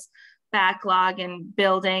of this backlog and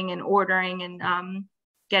building and ordering and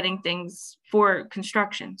getting things for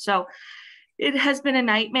construction. So it has been a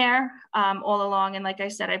nightmare all along. And like I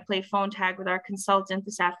said, I played phone tag with our consultant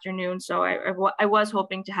this afternoon. So I was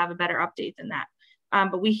hoping to have a better update than that.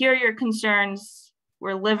 But we hear your concerns.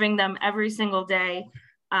 We're living them every single day.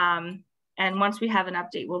 And once we have an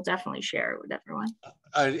update, we'll definitely share it with everyone.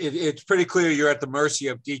 it's pretty clear you're at the mercy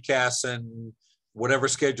of DCAS and whatever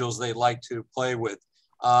schedules they like to play with.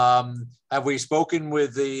 Have we spoken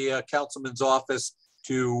with the councilman's office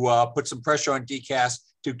to put some pressure on DCAS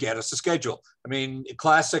to get us a schedule? I mean,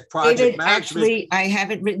 classic project David, management. actually, I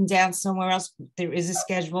have it written down somewhere else. There is a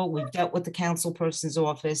schedule. We've dealt with the council person's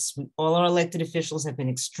office. All our elected officials have been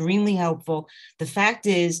extremely helpful. The fact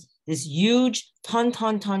is, this huge ton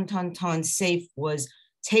safe was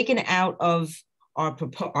taken out of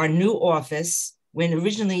our new office when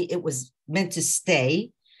originally it was meant to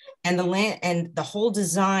stay, and the whole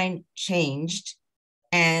design changed,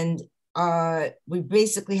 and we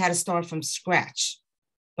basically had to start from scratch.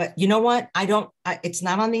 But you know what? It's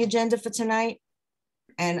not on the agenda for tonight,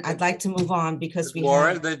 and I'd like to move on because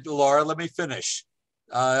Laura, let me finish.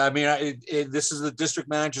 This is the district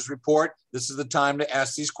manager's report. This is the time to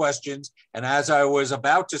ask these questions. And as I was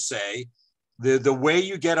about to say, the way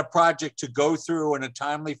you get a project to go through in a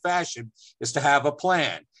timely fashion is to have a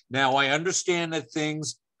plan. Now, I understand that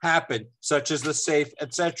things happen, such as the safe,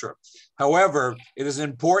 etc. However, it is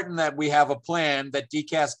important that we have a plan, that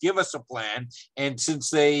DCAS give us a plan. And since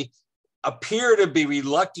they appear to be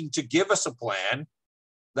reluctant to give us a plan,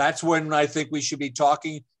 that's when I think we should be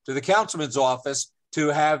talking to the councilman's office to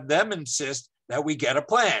have them insist that we get a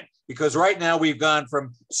plan. Because right now we've gone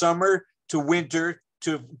from summer to winter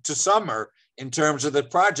to summer in terms of the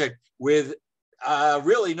project with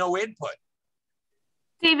really no input.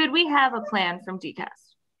 David, we have a plan from DCAS.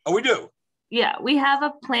 Oh, we do? Yeah, we have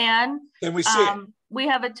a plan. Can we see it? We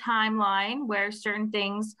have a timeline where certain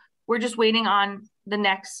things, we're just waiting on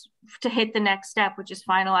to hit the next step, which is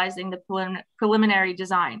finalizing the preliminary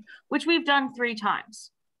design, which we've done 3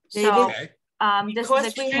 times. So this is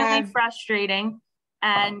extremely frustrating.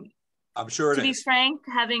 And I'm sure to be frank,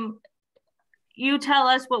 having you tell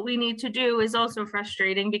us what we need to do is also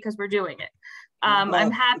frustrating because we're doing it.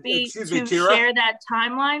 I'm happy to share that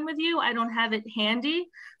timeline with you. I don't have it handy,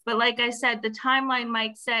 but like I said, the timeline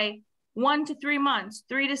might say 1 to 3 months,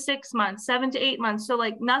 3 to 6 months, 7 to 8 months. So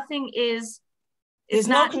like nothing is, there's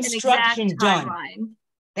no construction done.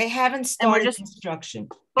 They haven't started construction.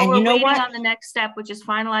 But we're waiting on the next step, which is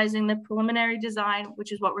finalizing the preliminary design,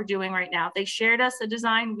 which is what we're doing right now. They shared us a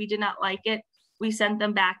design. We did not like it. We sent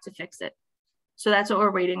them back to fix it. So that's what we're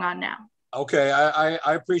waiting on now. Okay,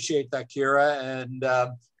 I appreciate that, Kira. And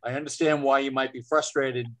I understand why you might be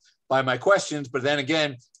frustrated by my questions. But then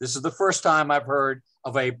again, this is the first time I've heard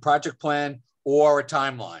of a project plan or a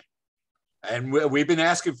timeline. And we've been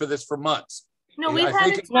asking for this for months. No, we've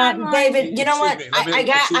had a timeline. David, you know what? I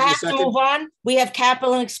have to move on. We have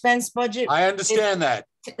capital and expense budget. I understand that.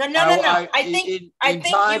 No. I think you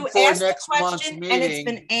asked the question meeting, and it's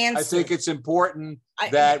been answered. I think it's important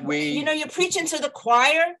that we... you're preaching to the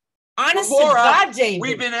choir. Honestly, God, David.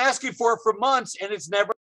 We've been asking for it for months and it's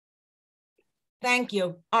never... Thank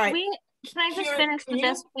you. All right. Can I just finish with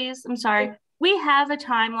this, please? I'm sorry. We have a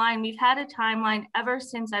timeline. We've had a timeline ever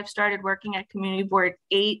since I've started working at Community Board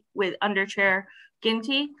 8 with Under Chair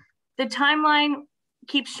Ginty. The timeline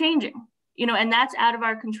keeps changing, and that's out of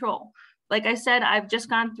our control. Like I said, I've just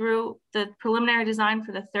gone through the preliminary design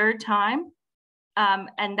for the 3rd time,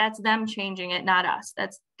 and that's them changing it, not us.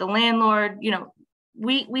 That's the landlord,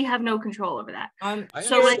 we have no control over that.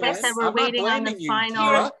 So like I said, we're waiting on the final.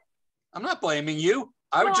 Kira. I'm not blaming you.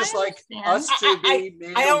 I would just like us to be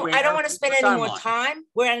made I don't want to spend any more time.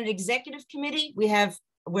 We're at an executive committee.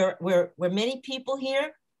 We're many people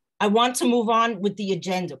here. I want to move on with the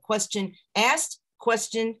agenda. Question asked,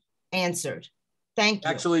 question answered. Thank you.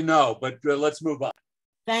 Actually, no, but let's move on.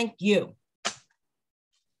 Thank you.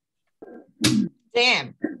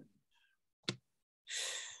 Damn.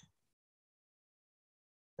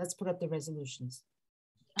 Let's put up the resolutions.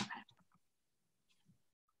 Okay.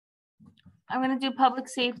 I'm going to do public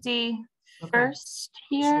safety first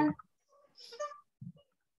here.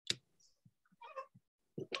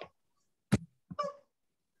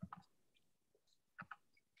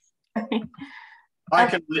 I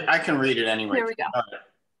can read it anyway. Here we go.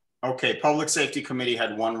 Okay, Public Safety Committee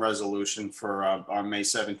had 1 resolution for our May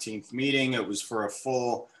 17th meeting. It was for a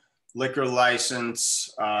full liquor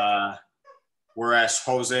license. Whereas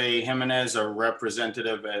Jose Jimenez, a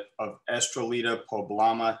representative of Estrelita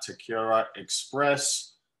Poblama Tequila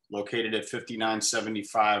Express, located at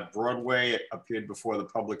 5975 Broadway, appeared before the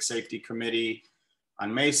Public Safety Committee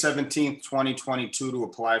on May 17th, 2022 to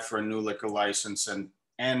apply for a new liquor license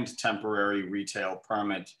and temporary retail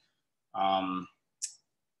permit.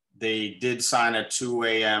 They did sign a 2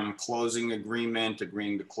 a.m. closing agreement,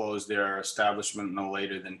 agreeing to close their establishment no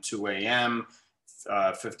later than 2 a.m.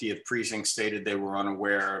 50th Precinct stated they were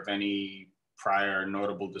unaware of any prior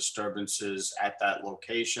notable disturbances at that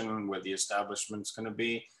location where the establishment's going to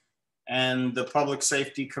be. And the Public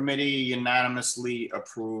Safety Committee unanimously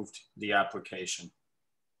approved the application.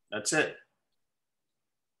 That's it.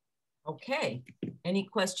 Okay. Any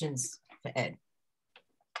questions for Ed?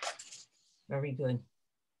 Very good.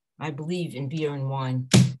 I believe in beer and wine,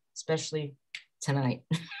 especially tonight.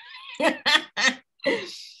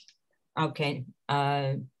 Okay.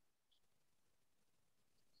 Now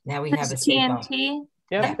we have a TNT.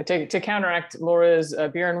 Yeah, but to counteract Laura's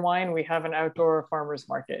beer and wine, we have an outdoor farmers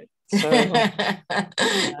market. So,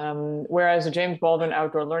 whereas the James Baldwin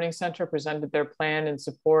Outdoor Learning Center presented their plan in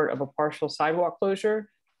support of a partial sidewalk closure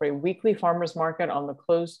for a weekly farmers market on the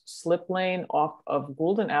closed slip lane off of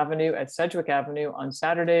Goulden Avenue at Sedgwick Avenue on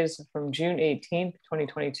Saturdays from June 18th,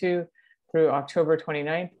 2022 through October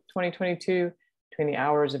 29th, 2022, between the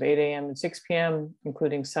hours of 8 a.m. and 6 p.m.,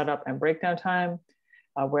 including setup and breakdown time.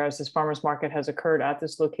 Whereas this farmers market has occurred at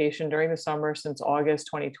this location during the summer since August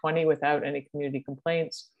 2020 without any community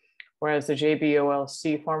complaints. Whereas the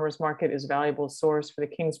JBOLC farmers market is a valuable source for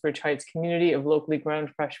the Kingsbridge Heights community of locally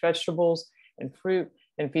grown fresh vegetables and fruit,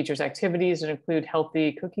 and features activities that include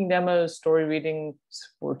healthy cooking demos, story readings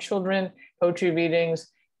for children, poetry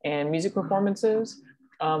readings, and music performances.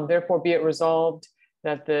 Therefore, be it resolved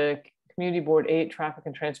that the Community Board 8 Traffic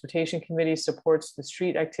and Transportation Committee supports the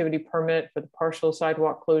street activity permit for the partial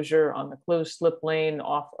sidewalk closure on the closed slip lane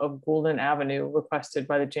off of Goulden Avenue requested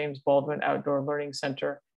by the James Baldwin Outdoor Learning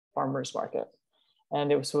Center Farmers Market.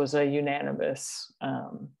 And it was a unanimous,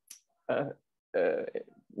 it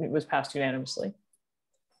was passed unanimously.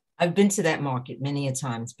 I've been to that market many a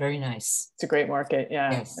time. It's very nice. It's a great market,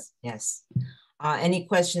 yeah. Yes, yes. Any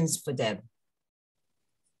questions for Deb?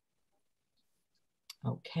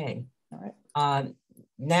 Okay. All right.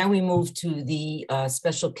 Now we move to the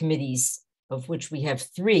special committees, of which we have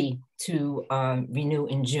 3 to renew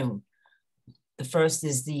in June. The first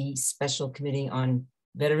is the Special Committee on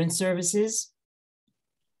Veteran Services,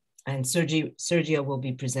 and Sergio will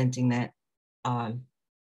be presenting that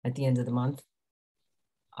at the end of the month.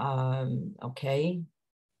 Okay.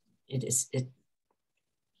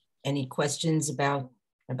 Any questions about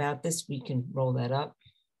this? We can roll that up.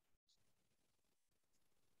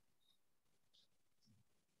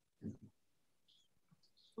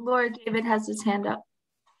 Laura, David has his hand up.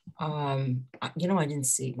 You know, I didn't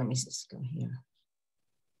see. Let me just go here.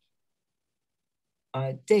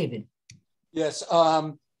 David. Yes,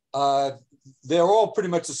 they're all pretty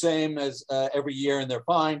much the same as every year, and they're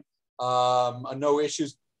fine. No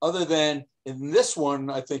issues other than in this one.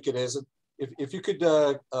 I think it is. If you could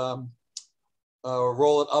roll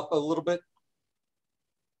it up a little bit.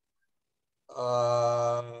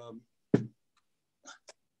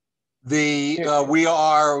 We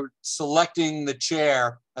are selecting the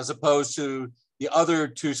chair as opposed to the other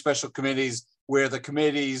 2 special committees where the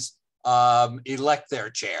committees elect their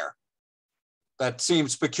chair. That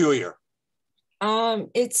seems peculiar.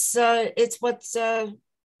 It's what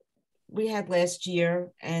we had last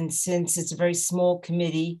year, and since it's a very small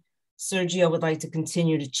committee, Sergio would like to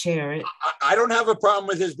continue to chair it. I don't have a problem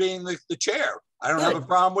with his being the chair. I don't have a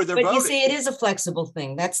problem with their voting. But you see, it is a flexible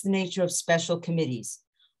thing. That's the nature of special committees.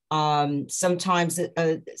 Sometimes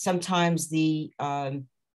the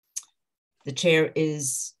chair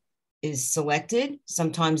is selected.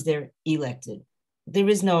 Sometimes they're elected. There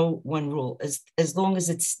is no one rule as long as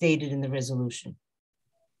it's stated in the resolution.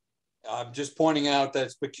 I'm just pointing out that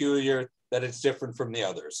it's peculiar that it's different from the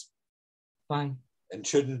others. Fine. And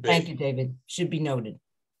shouldn't be. Thank you, David. Should be noted.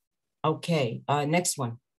 Okay, next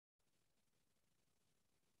one.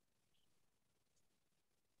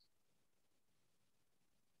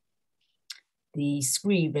 The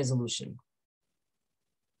SCREE resolution.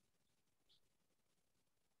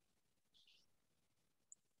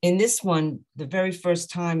 In this one, the very first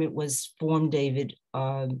time it was formed, David,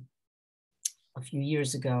 a few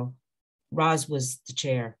years ago, Roz was the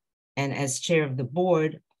chair. And as chair of the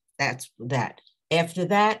board, that's that. After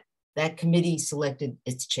that, that committee selected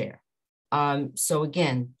its chair. So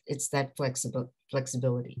again, it's that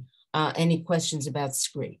flexibility. Any questions about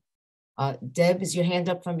SCREE? Deb, is your hand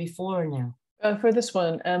up from before or now? For this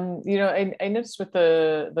one, you know, I noticed with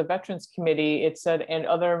the Veterans Committee, it said, and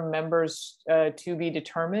other members to be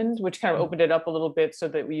determined, which kind of opened it up a little bit so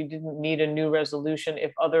that we didn't need a new resolution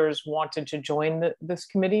if others wanted to join this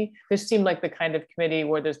committee. This seemed like the kind of committee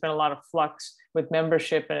where there's been a lot of flux with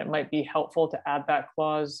membership, and it might be helpful to add that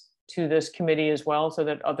clause to this committee as well so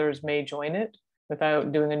that others may join it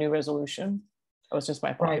without doing a new resolution. That was just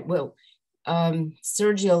my thought. Right, well,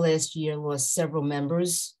 Sergio last year lost several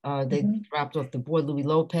members. They dropped off the board. Louis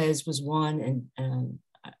Lopez was one, and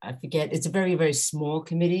I forget, it's a very, very small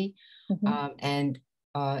committee. And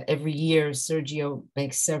every year Sergio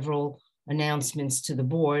makes several announcements to the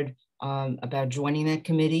board about joining that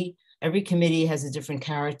committee. Every committee has a different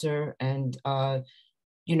character, and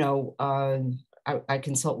you know, I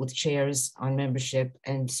consult with chairs on membership,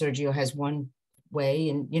 and Sergio has one way,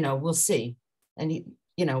 and you know, we'll see. And he,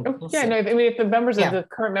 you know, we'll yeah, see. no, I mean, if the members Yeah. of the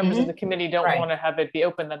current members of the committee don't Right. want to have it be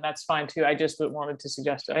open, then that's fine too. I just wanted to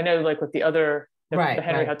suggest it. I know, like with the other, the Right,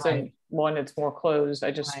 Henry right, Hudson right. one, it's more closed.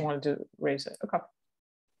 I just Right. wanted to raise it. Okay.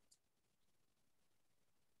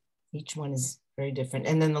 Each one is very different.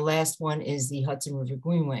 And then the last one is the Hudson River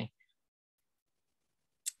Greenway.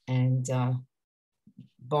 And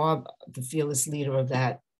Bob, the fearless leader of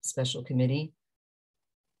that special committee,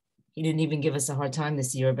 he didn't even give us a hard time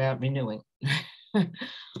this year about renewing.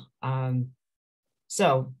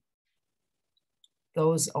 So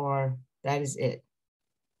that is it.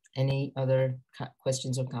 Any other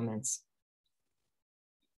questions or comments?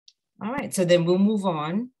 All right, so then we'll move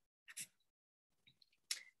on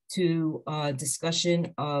to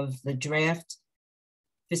discussion of the draft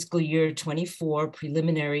fiscal year 24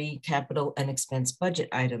 preliminary capital and expense budget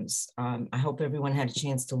items. I hope everyone had a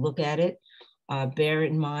chance to look at it. Bear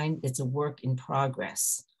in mind, it's a work in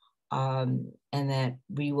progress, and that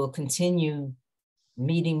we will continue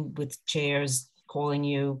meeting with chairs, calling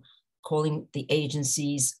the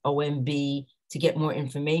agencies, OMB, to get more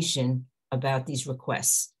information about these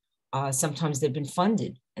requests. Sometimes they've been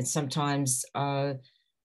funded, and sometimes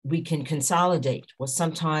we can consolidate, or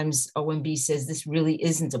sometimes OMB says this really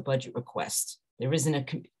isn't a budget request. There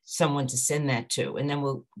isn't someone to send that to, and then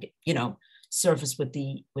we'll, you know, surface with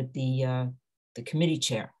the committee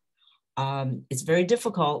chair. It's very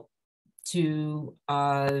difficult to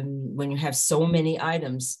when you have so many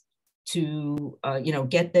items to you know,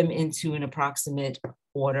 get them into an approximate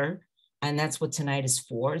order, and that's what tonight is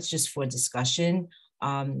for. It's just for discussion,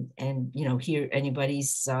 and you know, hear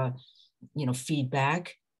anybody's you know,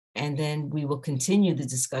 feedback. And then we will continue the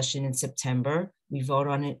discussion in September. We vote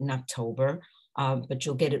on it in October, but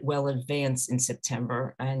you'll get it well in advance in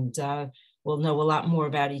September, and we'll know a lot more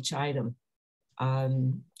about each item.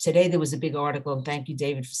 Today there was a big article, and thank you,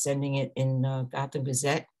 David, for sending it, in Gotham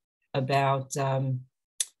Gazette about the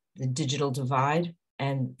digital divide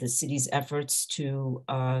and the city's efforts to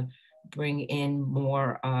bring in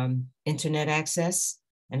more internet access,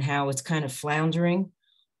 and how it's kind of floundering.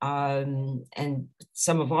 And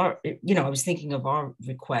some of our, you know, I was thinking of our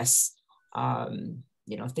requests,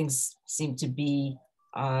 you know, things seem to be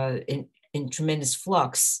in tremendous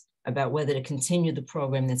flux about whether to continue the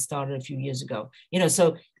program that started a few years ago. You know,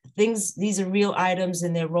 so these are real items,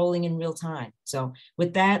 and they're rolling in real time. So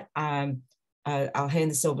with that, I'll hand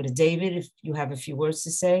this over to David if you have a few words to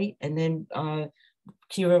say, and then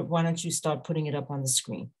Kira, why don't you start putting it up on the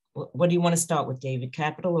screen? What do you want to start with, David?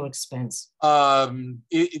 Capital or expense?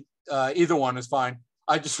 Either one is fine.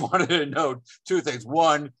 I just wanted to note two things.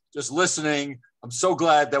 One, just listening, I'm so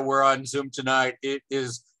glad that we're on Zoom tonight. It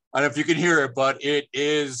is, I don't know if you can hear it, but it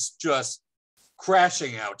is just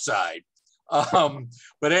crashing outside.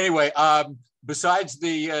 But anyway, besides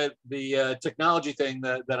the technology thing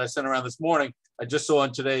that I sent around this morning, I just saw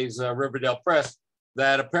in today's Riverdale Press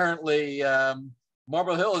that apparently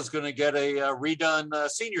Marble Hill is going to get a redone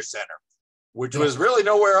senior center, which was really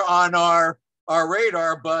nowhere on our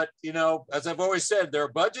radar. But, you know, as I've always said, there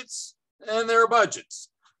are budgets and there are budgets.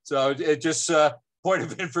 So it just point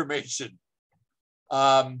of information.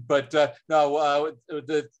 No, Laura,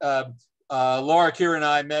 Kira, and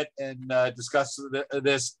I met and discussed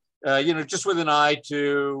this, you know, just with an eye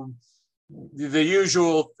to the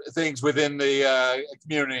usual things within the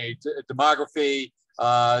community, demography,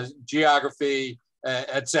 geography,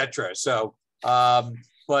 etc. So,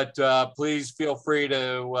 but please feel free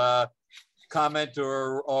to comment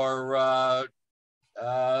or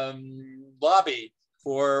lobby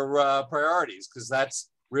for priorities, because that's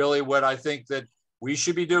really what I think that we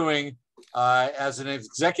should be doing as an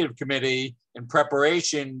executive committee in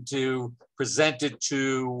preparation to present it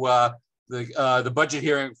to the budget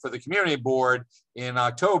hearing for the community board in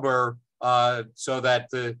October, so that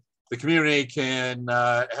the community can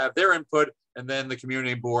have their input, and then the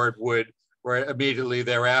community board would immediately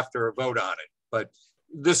thereafter vote on it. But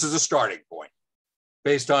this is a starting point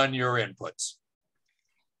based on your inputs.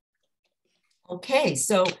 Okay,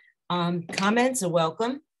 so comments are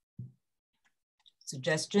welcome.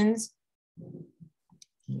 Suggestions? Let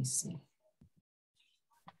me see.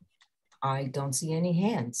 I don't see any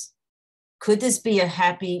hands. Could this be a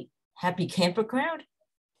happy camper crowd?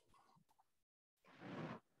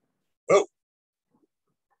 Oh.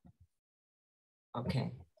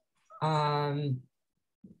 Okay.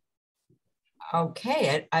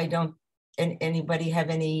 Okay, I don't, anybody have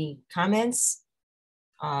any comments?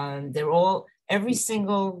 They're all, every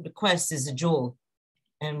single request is a jewel,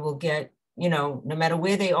 and we'll get, you know, no matter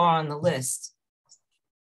where they are on the list.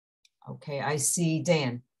 Okay, I see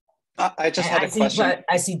Dan. I just had a question.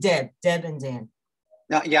 I see Deb and Dan.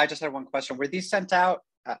 No, yeah, I just had one question. Were these sent out?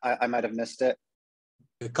 I might have missed it.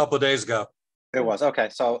 A couple of days ago. It was, okay.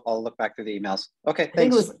 So I'll look back through the emails. Okay, I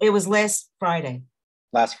think thanks. it was last Friday.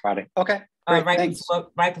 Last Friday. Okay, great, thanks.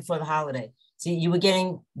 Right before the holiday. See, you were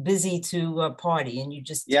getting busy to party and you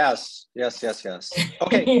just. Yes.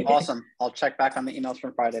 Okay, awesome. I'll check back on the emails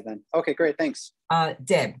from Friday then. Okay, great, thanks.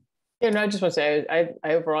 Deb. Yeah, no, I just want to say,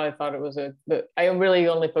 I overall, I thought it was I really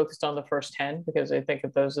only focused on the first 10 because I think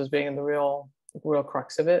of those as being the real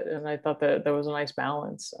crux of it. And I thought that there was a nice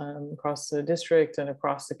balance across the district and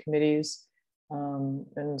across the committees.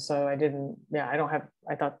 And so I don't have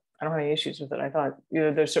any issues with it. I thought, you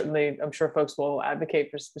know, there's certainly, I'm sure folks will advocate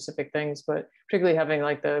for specific things, but particularly having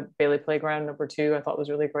like the Bailey Playground #2, I thought was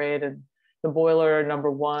really great. And the boiler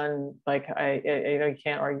 #1, like I you know, you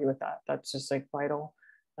can't argue with that. That's just like vital.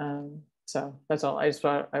 So that's all. I just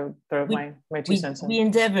thought I would throw my 2 cents in. We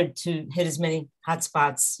endeavored to hit as many hot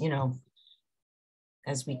spots, you know,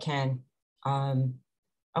 as we can.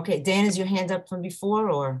 Okay, Dan, is your hand up from before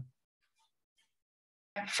or?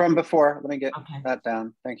 From before, let me get that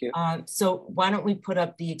down. Thank you. So why don't we put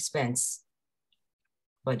up the expense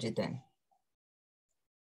budget then?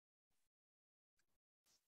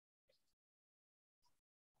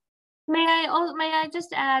 May I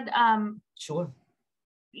just add? Sure.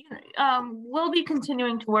 We'll be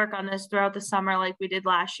continuing to work on this throughout the summer like we did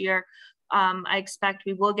last year. I expect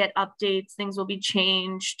we will get updates, things will be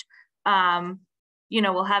changed. You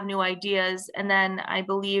know, we'll have new ideas. And then I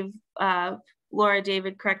believe, Laura,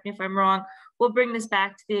 David, correct me if I'm wrong, we'll bring this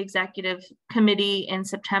back to the executive committee in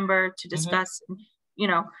September to discuss, you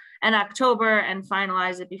know, in October and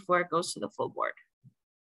finalize it before it goes to the full board.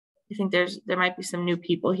 I think there might be some new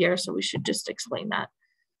people here, so we should just explain that.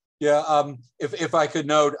 Yeah, if I could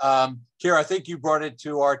note, Kira, I think you brought it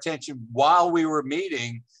to our attention while we were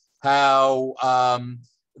meeting how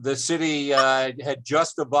the city had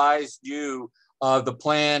just advised you of the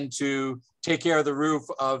plan to take care of the roof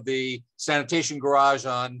of the sanitation garage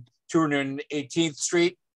on 218th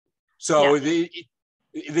Street. So yeah.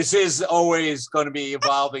 This is always going to be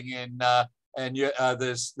evolving, and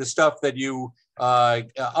the stuff that you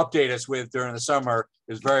update us with during the summer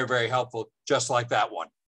is very, very helpful, just like that one.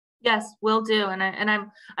 Yes, will do. And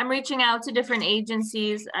I'm reaching out to different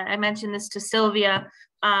agencies. I mentioned this to Sylvia.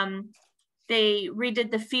 They redid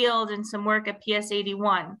the field and some work at PS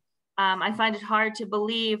 81. I find it hard to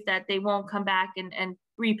believe that they won't come back and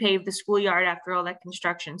repave the schoolyard after all that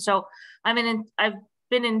construction. So I've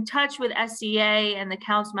been in touch with SCA and the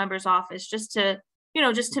council member's office just to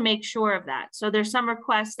make sure of that. So there's some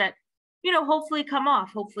requests that, you know, hopefully come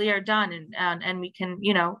off, hopefully are done, and we can,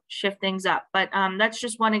 you know, shift things up. But that's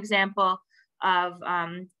just one example of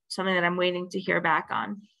something that I'm waiting to hear back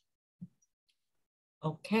on.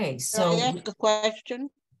 Okay, so. Can I ask a question?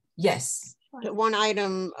 Yes. One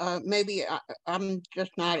item, maybe I'm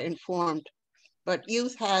just not informed, but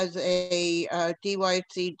youth has a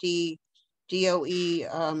DYCD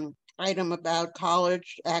DOE item about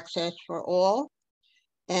college access for all,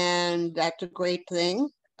 and that's a great thing.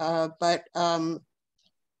 But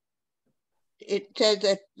it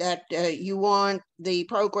says that you want the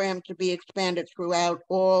program to be expanded throughout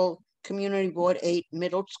all Community Board 8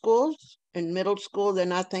 middle schools. In middle school, they're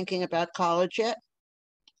not thinking about college yet.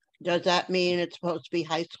 Does that mean it's supposed to be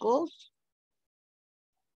high schools?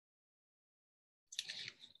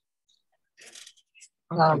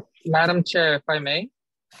 Madam Chair, if I may.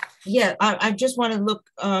 Yeah, I just want to look.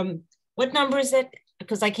 What number is it?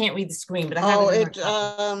 Because I can't read the screen, but I have it.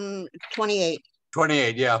 Oh, it's 28.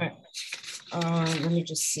 28, yeah. Let me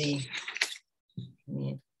just see.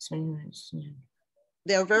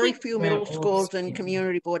 There are very few middle schools in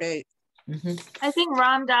Community Board 8. I think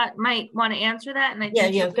Ramdot might want to answer that, and I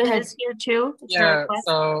think go ahead. is here too. Yeah,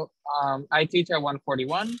 so I teach at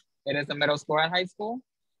 141. It is a middle school and high school,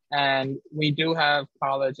 and we do have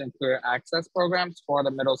college and career access programs for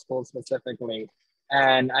the middle school specifically.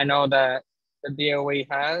 And I know that the DOE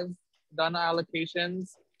has done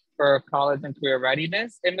allocations for college and career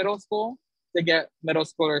readiness in middle school to get middle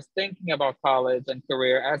schoolers thinking about college and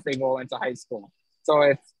career as they go into high school. So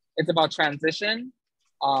it's about transition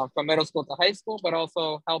from middle school to high school, but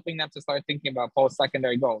also helping them to start thinking about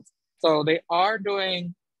post-secondary goals. So they are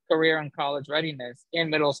doing career and college readiness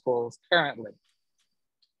in middle schools currently.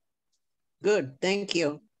 Good, thank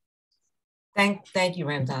you. Thank you,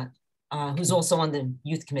 Ramdot. who's also on the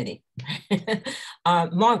youth committee.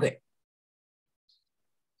 Margaret.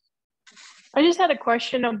 I just had a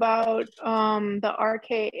question about the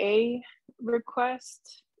RKA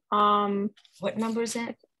request. What number is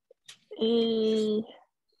that?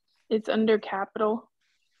 It's under capital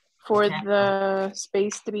for the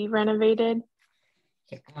space to be renovated.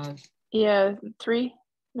 Yeah,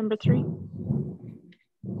 number 3.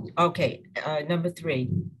 Okay, number 3.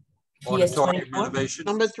 Auditorium renovation.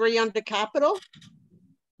 Number 3 under capital.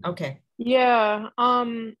 Okay. Yeah.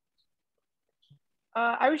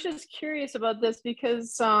 I was just curious about this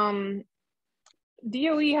because DOE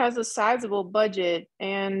has a sizable budget,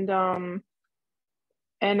 and I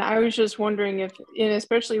was just wondering if, and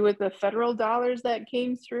especially with the federal dollars that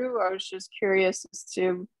came through, I was just curious as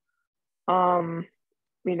to,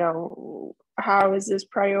 you know, how is this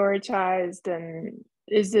prioritized, and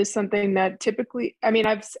is this something that typically, I mean,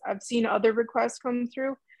 I've seen other requests come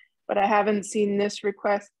through, but I haven't seen this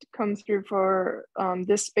request come through for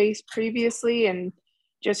this space previously, and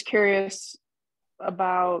just curious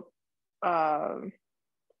about,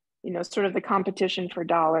 you know, sort of the competition for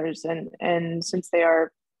dollars, and since they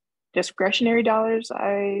are discretionary dollars,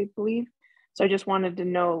 I believe. So I just wanted to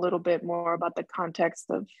know a little bit more about the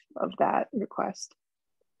context of that request.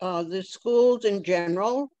 The schools in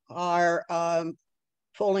general are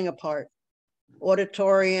falling apart.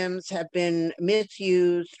 Auditoriums have been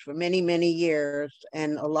misused for many, many years.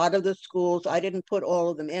 And a lot of the schools, I didn't put all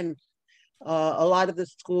of them in, a lot of the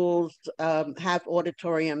schools have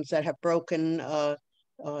auditoriums that have broken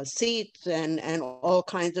seats and all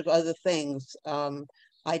kinds of other things.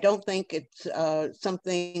 I don't think it's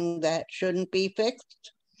something that shouldn't be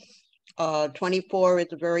fixed. 24 is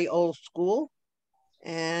a very old school.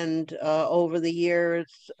 And over the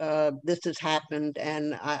years, this has happened,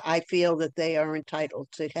 and I feel that they are entitled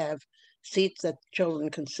to have seats that children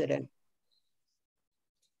can sit in.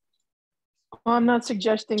 Well, I'm not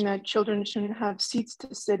suggesting that children shouldn't have seats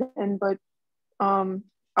to sit in, but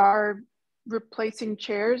are replacing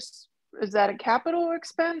chairs, is that a capital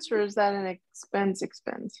expense or is that an expense?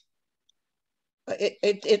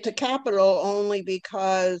 It's a capital only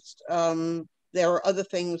because there are other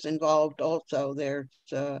things involved also. There's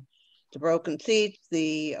the broken seats,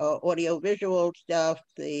 the audio-visual stuff,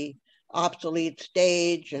 the obsolete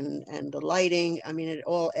stage, and the lighting. I mean, it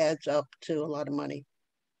all adds up to a lot of money.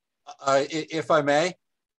 If I may,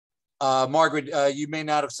 Margaret, you may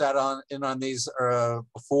not have sat in on these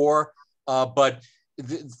before, but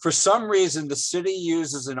for some reason, the city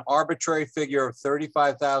uses an arbitrary figure of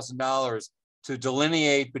 $35,000 to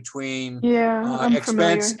delineate between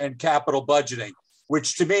expense and capital budgeting,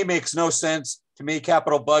 which to me makes no sense. To me,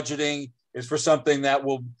 capital budgeting is for something that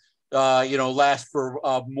will, last for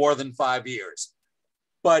more than 5 years.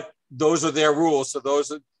 But those are their rules, so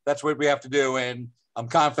that's what we have to do. And I'm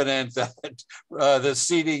confident that the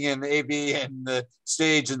seating and the AV and the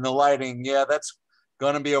stage and the lighting, that's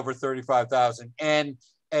going to be over $35,000.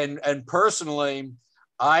 And personally,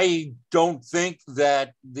 I don't think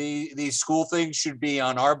that these school things should be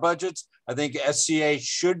on our budgets. I think SCA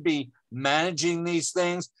should be managing these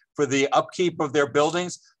things for the upkeep of their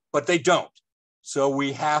buildings, but they don't. So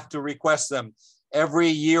we have to request them. Every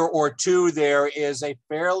year or two, there is a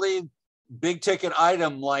fairly big ticket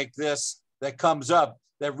item like this that comes up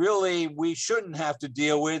that really we shouldn't have to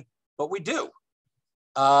deal with, but we do.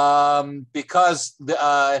 Because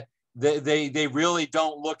they really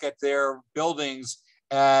don't look at their buildings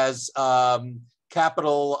as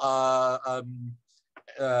capital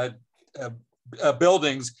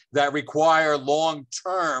buildings that require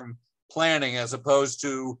long-term planning as opposed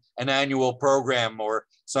to an annual program or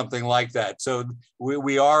something like that. So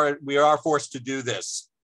we are forced to do this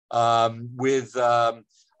with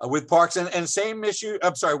parks and same issue.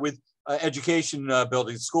 I'm sorry, with education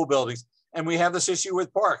buildings, school buildings. And we have this issue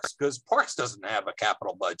with parks because parks doesn't have a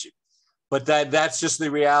capital budget, but that's just the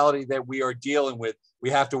reality that we are dealing with. We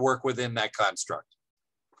have to work within that construct.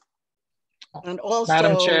 And also,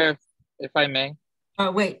 Madam Chair, if I may.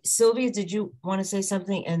 Wait, Sylvia, did you want to say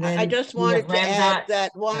something? And then I just wanted to add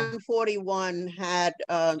that 141 had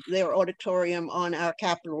their auditorium on our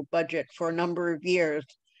capital budget for a number of years.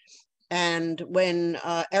 And when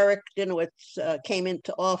Eric Dinowitz came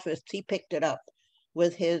into office, he picked it up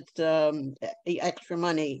with his extra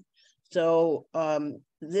money. So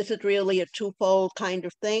this is really a twofold kind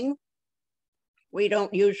of thing. We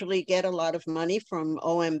don't usually get a lot of money from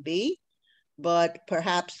OMB, but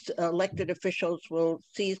perhaps elected officials will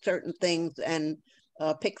see certain things and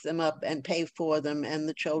pick them up and pay for them, and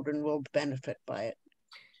the children will benefit by it.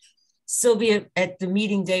 Sylvia, at the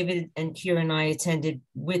meeting David and Kira and I attended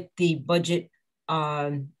with the budget,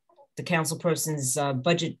 the the council person's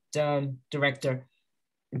budget director,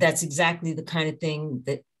 that's exactly the kind of thing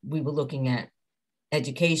that we were looking at.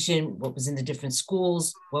 Education, what was in the different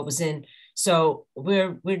schools, what was in. So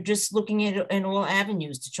we're just looking at in all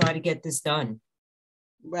avenues to try to get this done.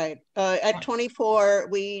 Right. At 24,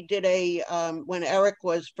 we did when Eric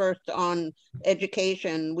was first on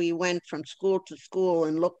education, we went from school to school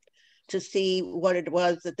and looked to see what it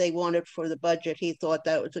was that they wanted for the budget. He thought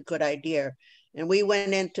that was a good idea. And we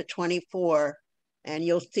went into 24, and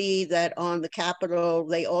you'll see that on the Capitol,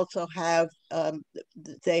 they also have,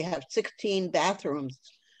 16 bathrooms,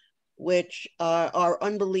 which are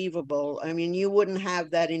unbelievable. I mean, you wouldn't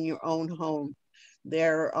have that in your own home.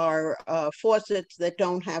 There are faucets that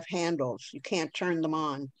don't have handles. You can't turn them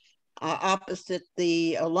on opposite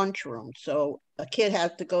the lunchroom. So a kid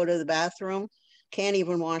has to go to the bathroom, can't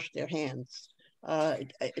even wash their hands.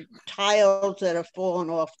 Tiles that have fallen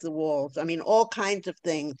off the walls. I mean, all kinds of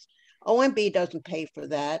things. OMB doesn't pay for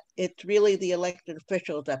that. It's really the elected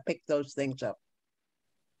officials that pick those things up.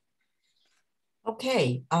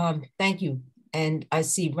 Okay, thank you. And I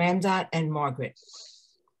see Ramdot and Margaret.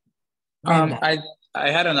 I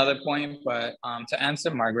had another point, but to answer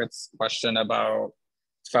Margaret's question about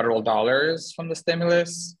federal dollars from the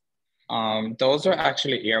stimulus, those are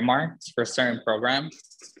actually earmarked for certain programs.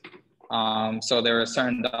 So there were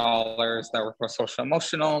certain dollars that were for social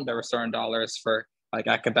emotional, there were certain dollars for like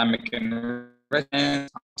academic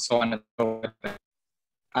enrichment, so on and so forth.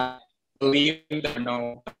 I believe there are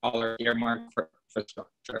no dollar earmarked for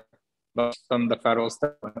infrastructure, but from the federal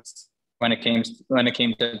stimulus when it came to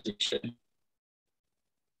education.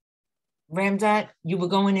 Ramdot, you were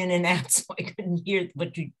going in and out, so I couldn't hear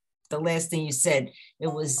the last thing you said. It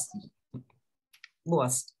was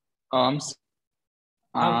lost. Yeah,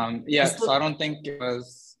 so I don't think it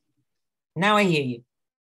was. Now I hear you.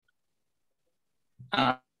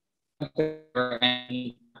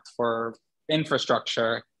 For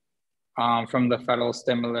infrastructure from the federal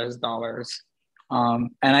stimulus dollars.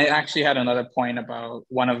 And I actually had another point about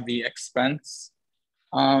one of the expense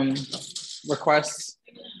requests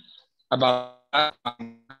about that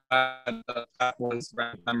was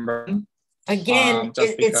remembered. Again,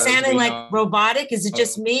 it sounded like robotic. Is it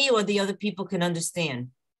just me or the other people can understand?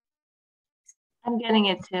 I'm getting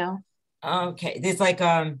it too. Okay, there's like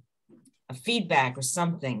a feedback or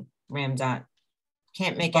something, Ramdot.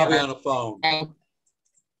 Can't make Probably out. on a phone.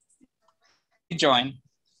 Join.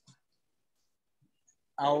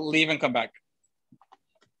 I'll leave and come back.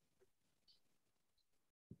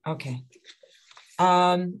 Okay.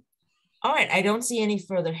 All right, I don't see any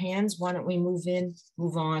further hands. Why don't we move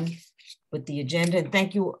on with the agenda? And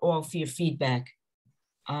thank you all for your feedback.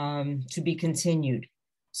 To be continued.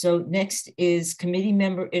 So next is committee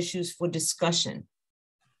member issues for discussion.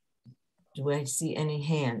 Do I see any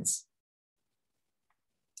hands?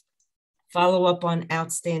 Follow up on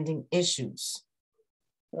outstanding issues.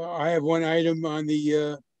 I have one item on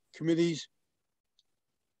the committees.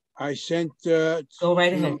 I sent. Go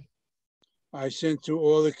right ahead. I sent to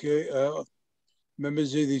all the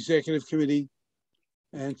members of the executive committee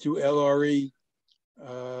and to LRE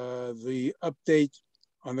the update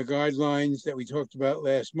on the guidelines that we talked about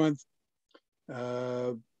last month.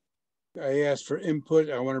 I asked for input.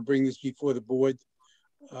 I want to bring this before the board.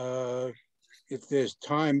 If there's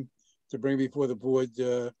time to bring before the board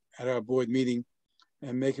at our board meeting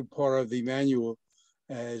and make it part of the manual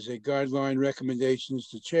as a guideline recommendations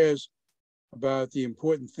to chairs about the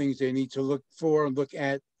important things they need to look for and look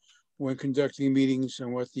at when conducting meetings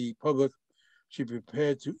and what the public should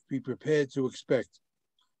be prepared to expect.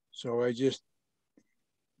 So I just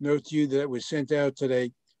note to you that it was sent out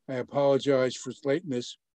today. I apologize for its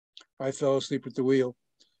lateness. I fell asleep at the wheel,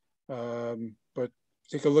 but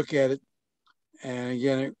take a look at it. And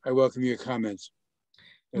again, I welcome your comments.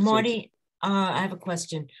 That's Marty, I have a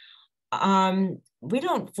question. We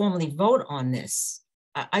don't formally vote on this.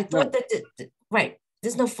 I thought that, right,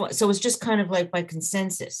 there's no, so it's just kind of like by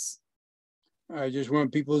consensus. I just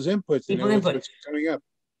want people's input to know what's coming up.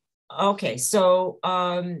 Okay, so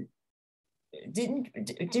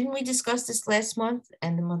didn't we discuss this last month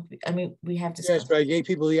and the month? I mean, we have discussed. Yes, but I gave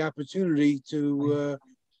people the opportunity to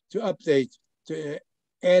update, to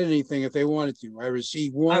add anything if they wanted to. I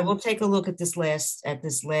received one. I will take a look at this last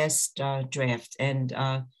draft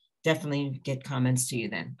and definitely get comments to you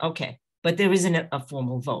then. Okay, but there isn't a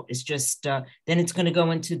formal vote. It's just then it's going to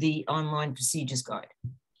go into the online procedures guide.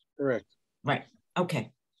 Correct. Right.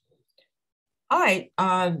 Okay. All right.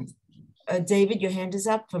 David, your hand is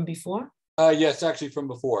up from before. Yes, actually from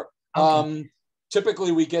before. Okay.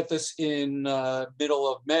 Typically we get this in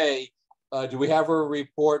middle of May. Do we have a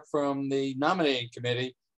report from the nominating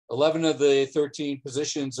committee 11 of the 13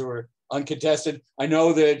 positions are uncontested. I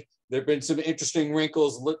know that there've been some interesting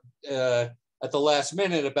wrinkles at the last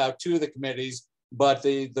minute about 2 of the committees, but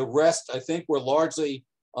the rest, I think, were largely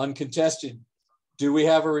uncontested. Do we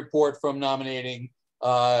have a report from nominating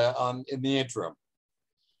in the interim?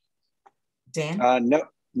 Dan?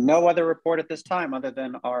 No other report at this time other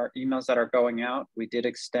than our emails that are going out. We did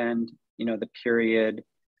extend, the period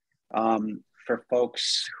for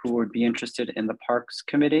folks who would be interested in the Parks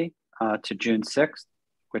Committee to June 6th,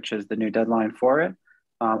 which is the new deadline for it.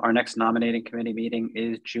 Our next nominating committee meeting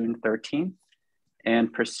is June 13th,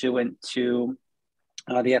 and pursuant to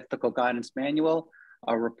the Ethical Guidance Manual,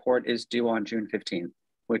 our report is due on June 15th,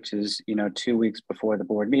 which is, 2 weeks before the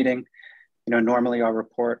board meeting. Normally our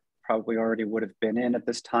report probably already would have been in at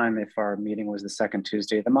this time if our meeting was the second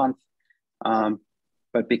Tuesday of the month.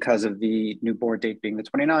 But because of the new board date being the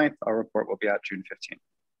 29th, our report will be out June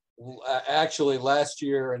 15th. Actually, last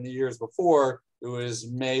year and the years before, it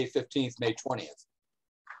was May 15th, May 20th.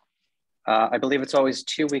 I believe it's always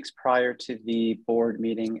 2 weeks prior to the board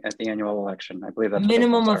meeting at the annual election. I believe that's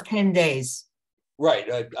minimum of 10 days. Right.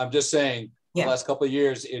 I'm just saying, yeah. The last couple of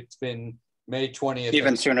years, it's been May 20th.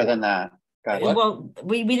 Even sooner than that. Got it. Well,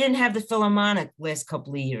 we didn't have the Philharmonic last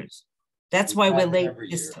couple of years. That's why we're late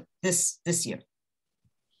this year.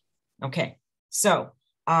 Okay. So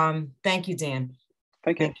thank you, Dan.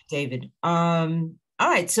 Thank you, David. All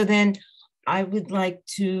right. So then I would like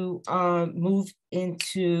to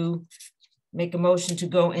make a motion to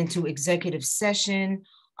go into executive session.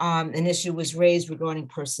 An issue was raised regarding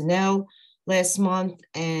personnel last month,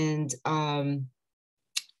 and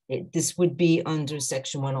this would be under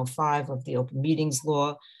section 105 of the Open Meetings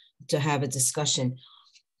Law to have a discussion.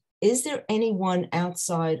 Is there anyone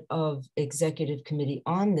outside of executive committee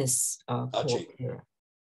on this call here?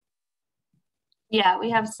 Yeah, we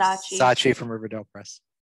have Sachi. Sachi from Riverdale Press.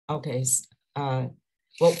 Okay.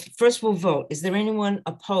 Well, first we'll vote. Is there anyone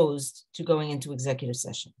opposed to going into executive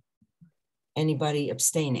session? Anybody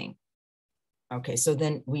abstaining? Okay, so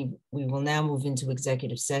then we will now move into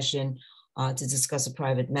executive session to discuss a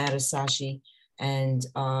private matter, Sachi, and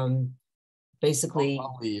basically—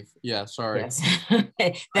 I'll leave. Yeah, sorry. Yes.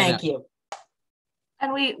 Thank you.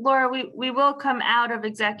 And Laura, we will come out of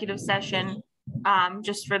executive session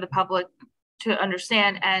just for the public to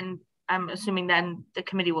understand, and I'm assuming then the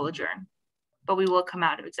committee will adjourn, but we will come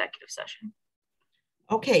out of executive session.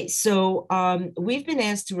 Okay, so we've been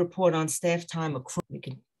asked to report on staff time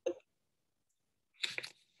accrual.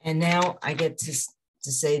 And now I get to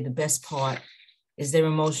say the best part. Is there a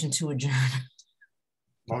motion to adjourn?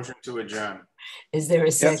 Motion to adjourn. Is there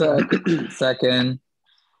a second? Yes, second.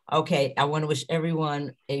 Okay, I want to wish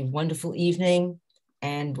everyone a wonderful evening,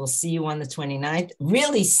 and we'll see you on the 29th.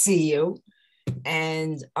 Really see you.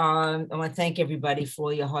 And I want to thank everybody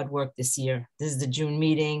for your hard work this year. This is the June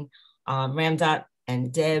meeting. Ramdot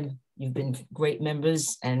and Deb, you've been great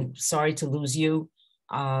members, and sorry to lose you.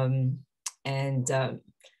 I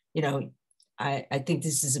think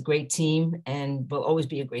this is a great team and will always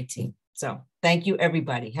be a great team. So thank you,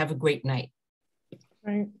 everybody. Have a great night.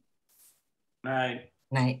 Right. Night.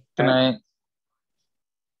 Night. Good night.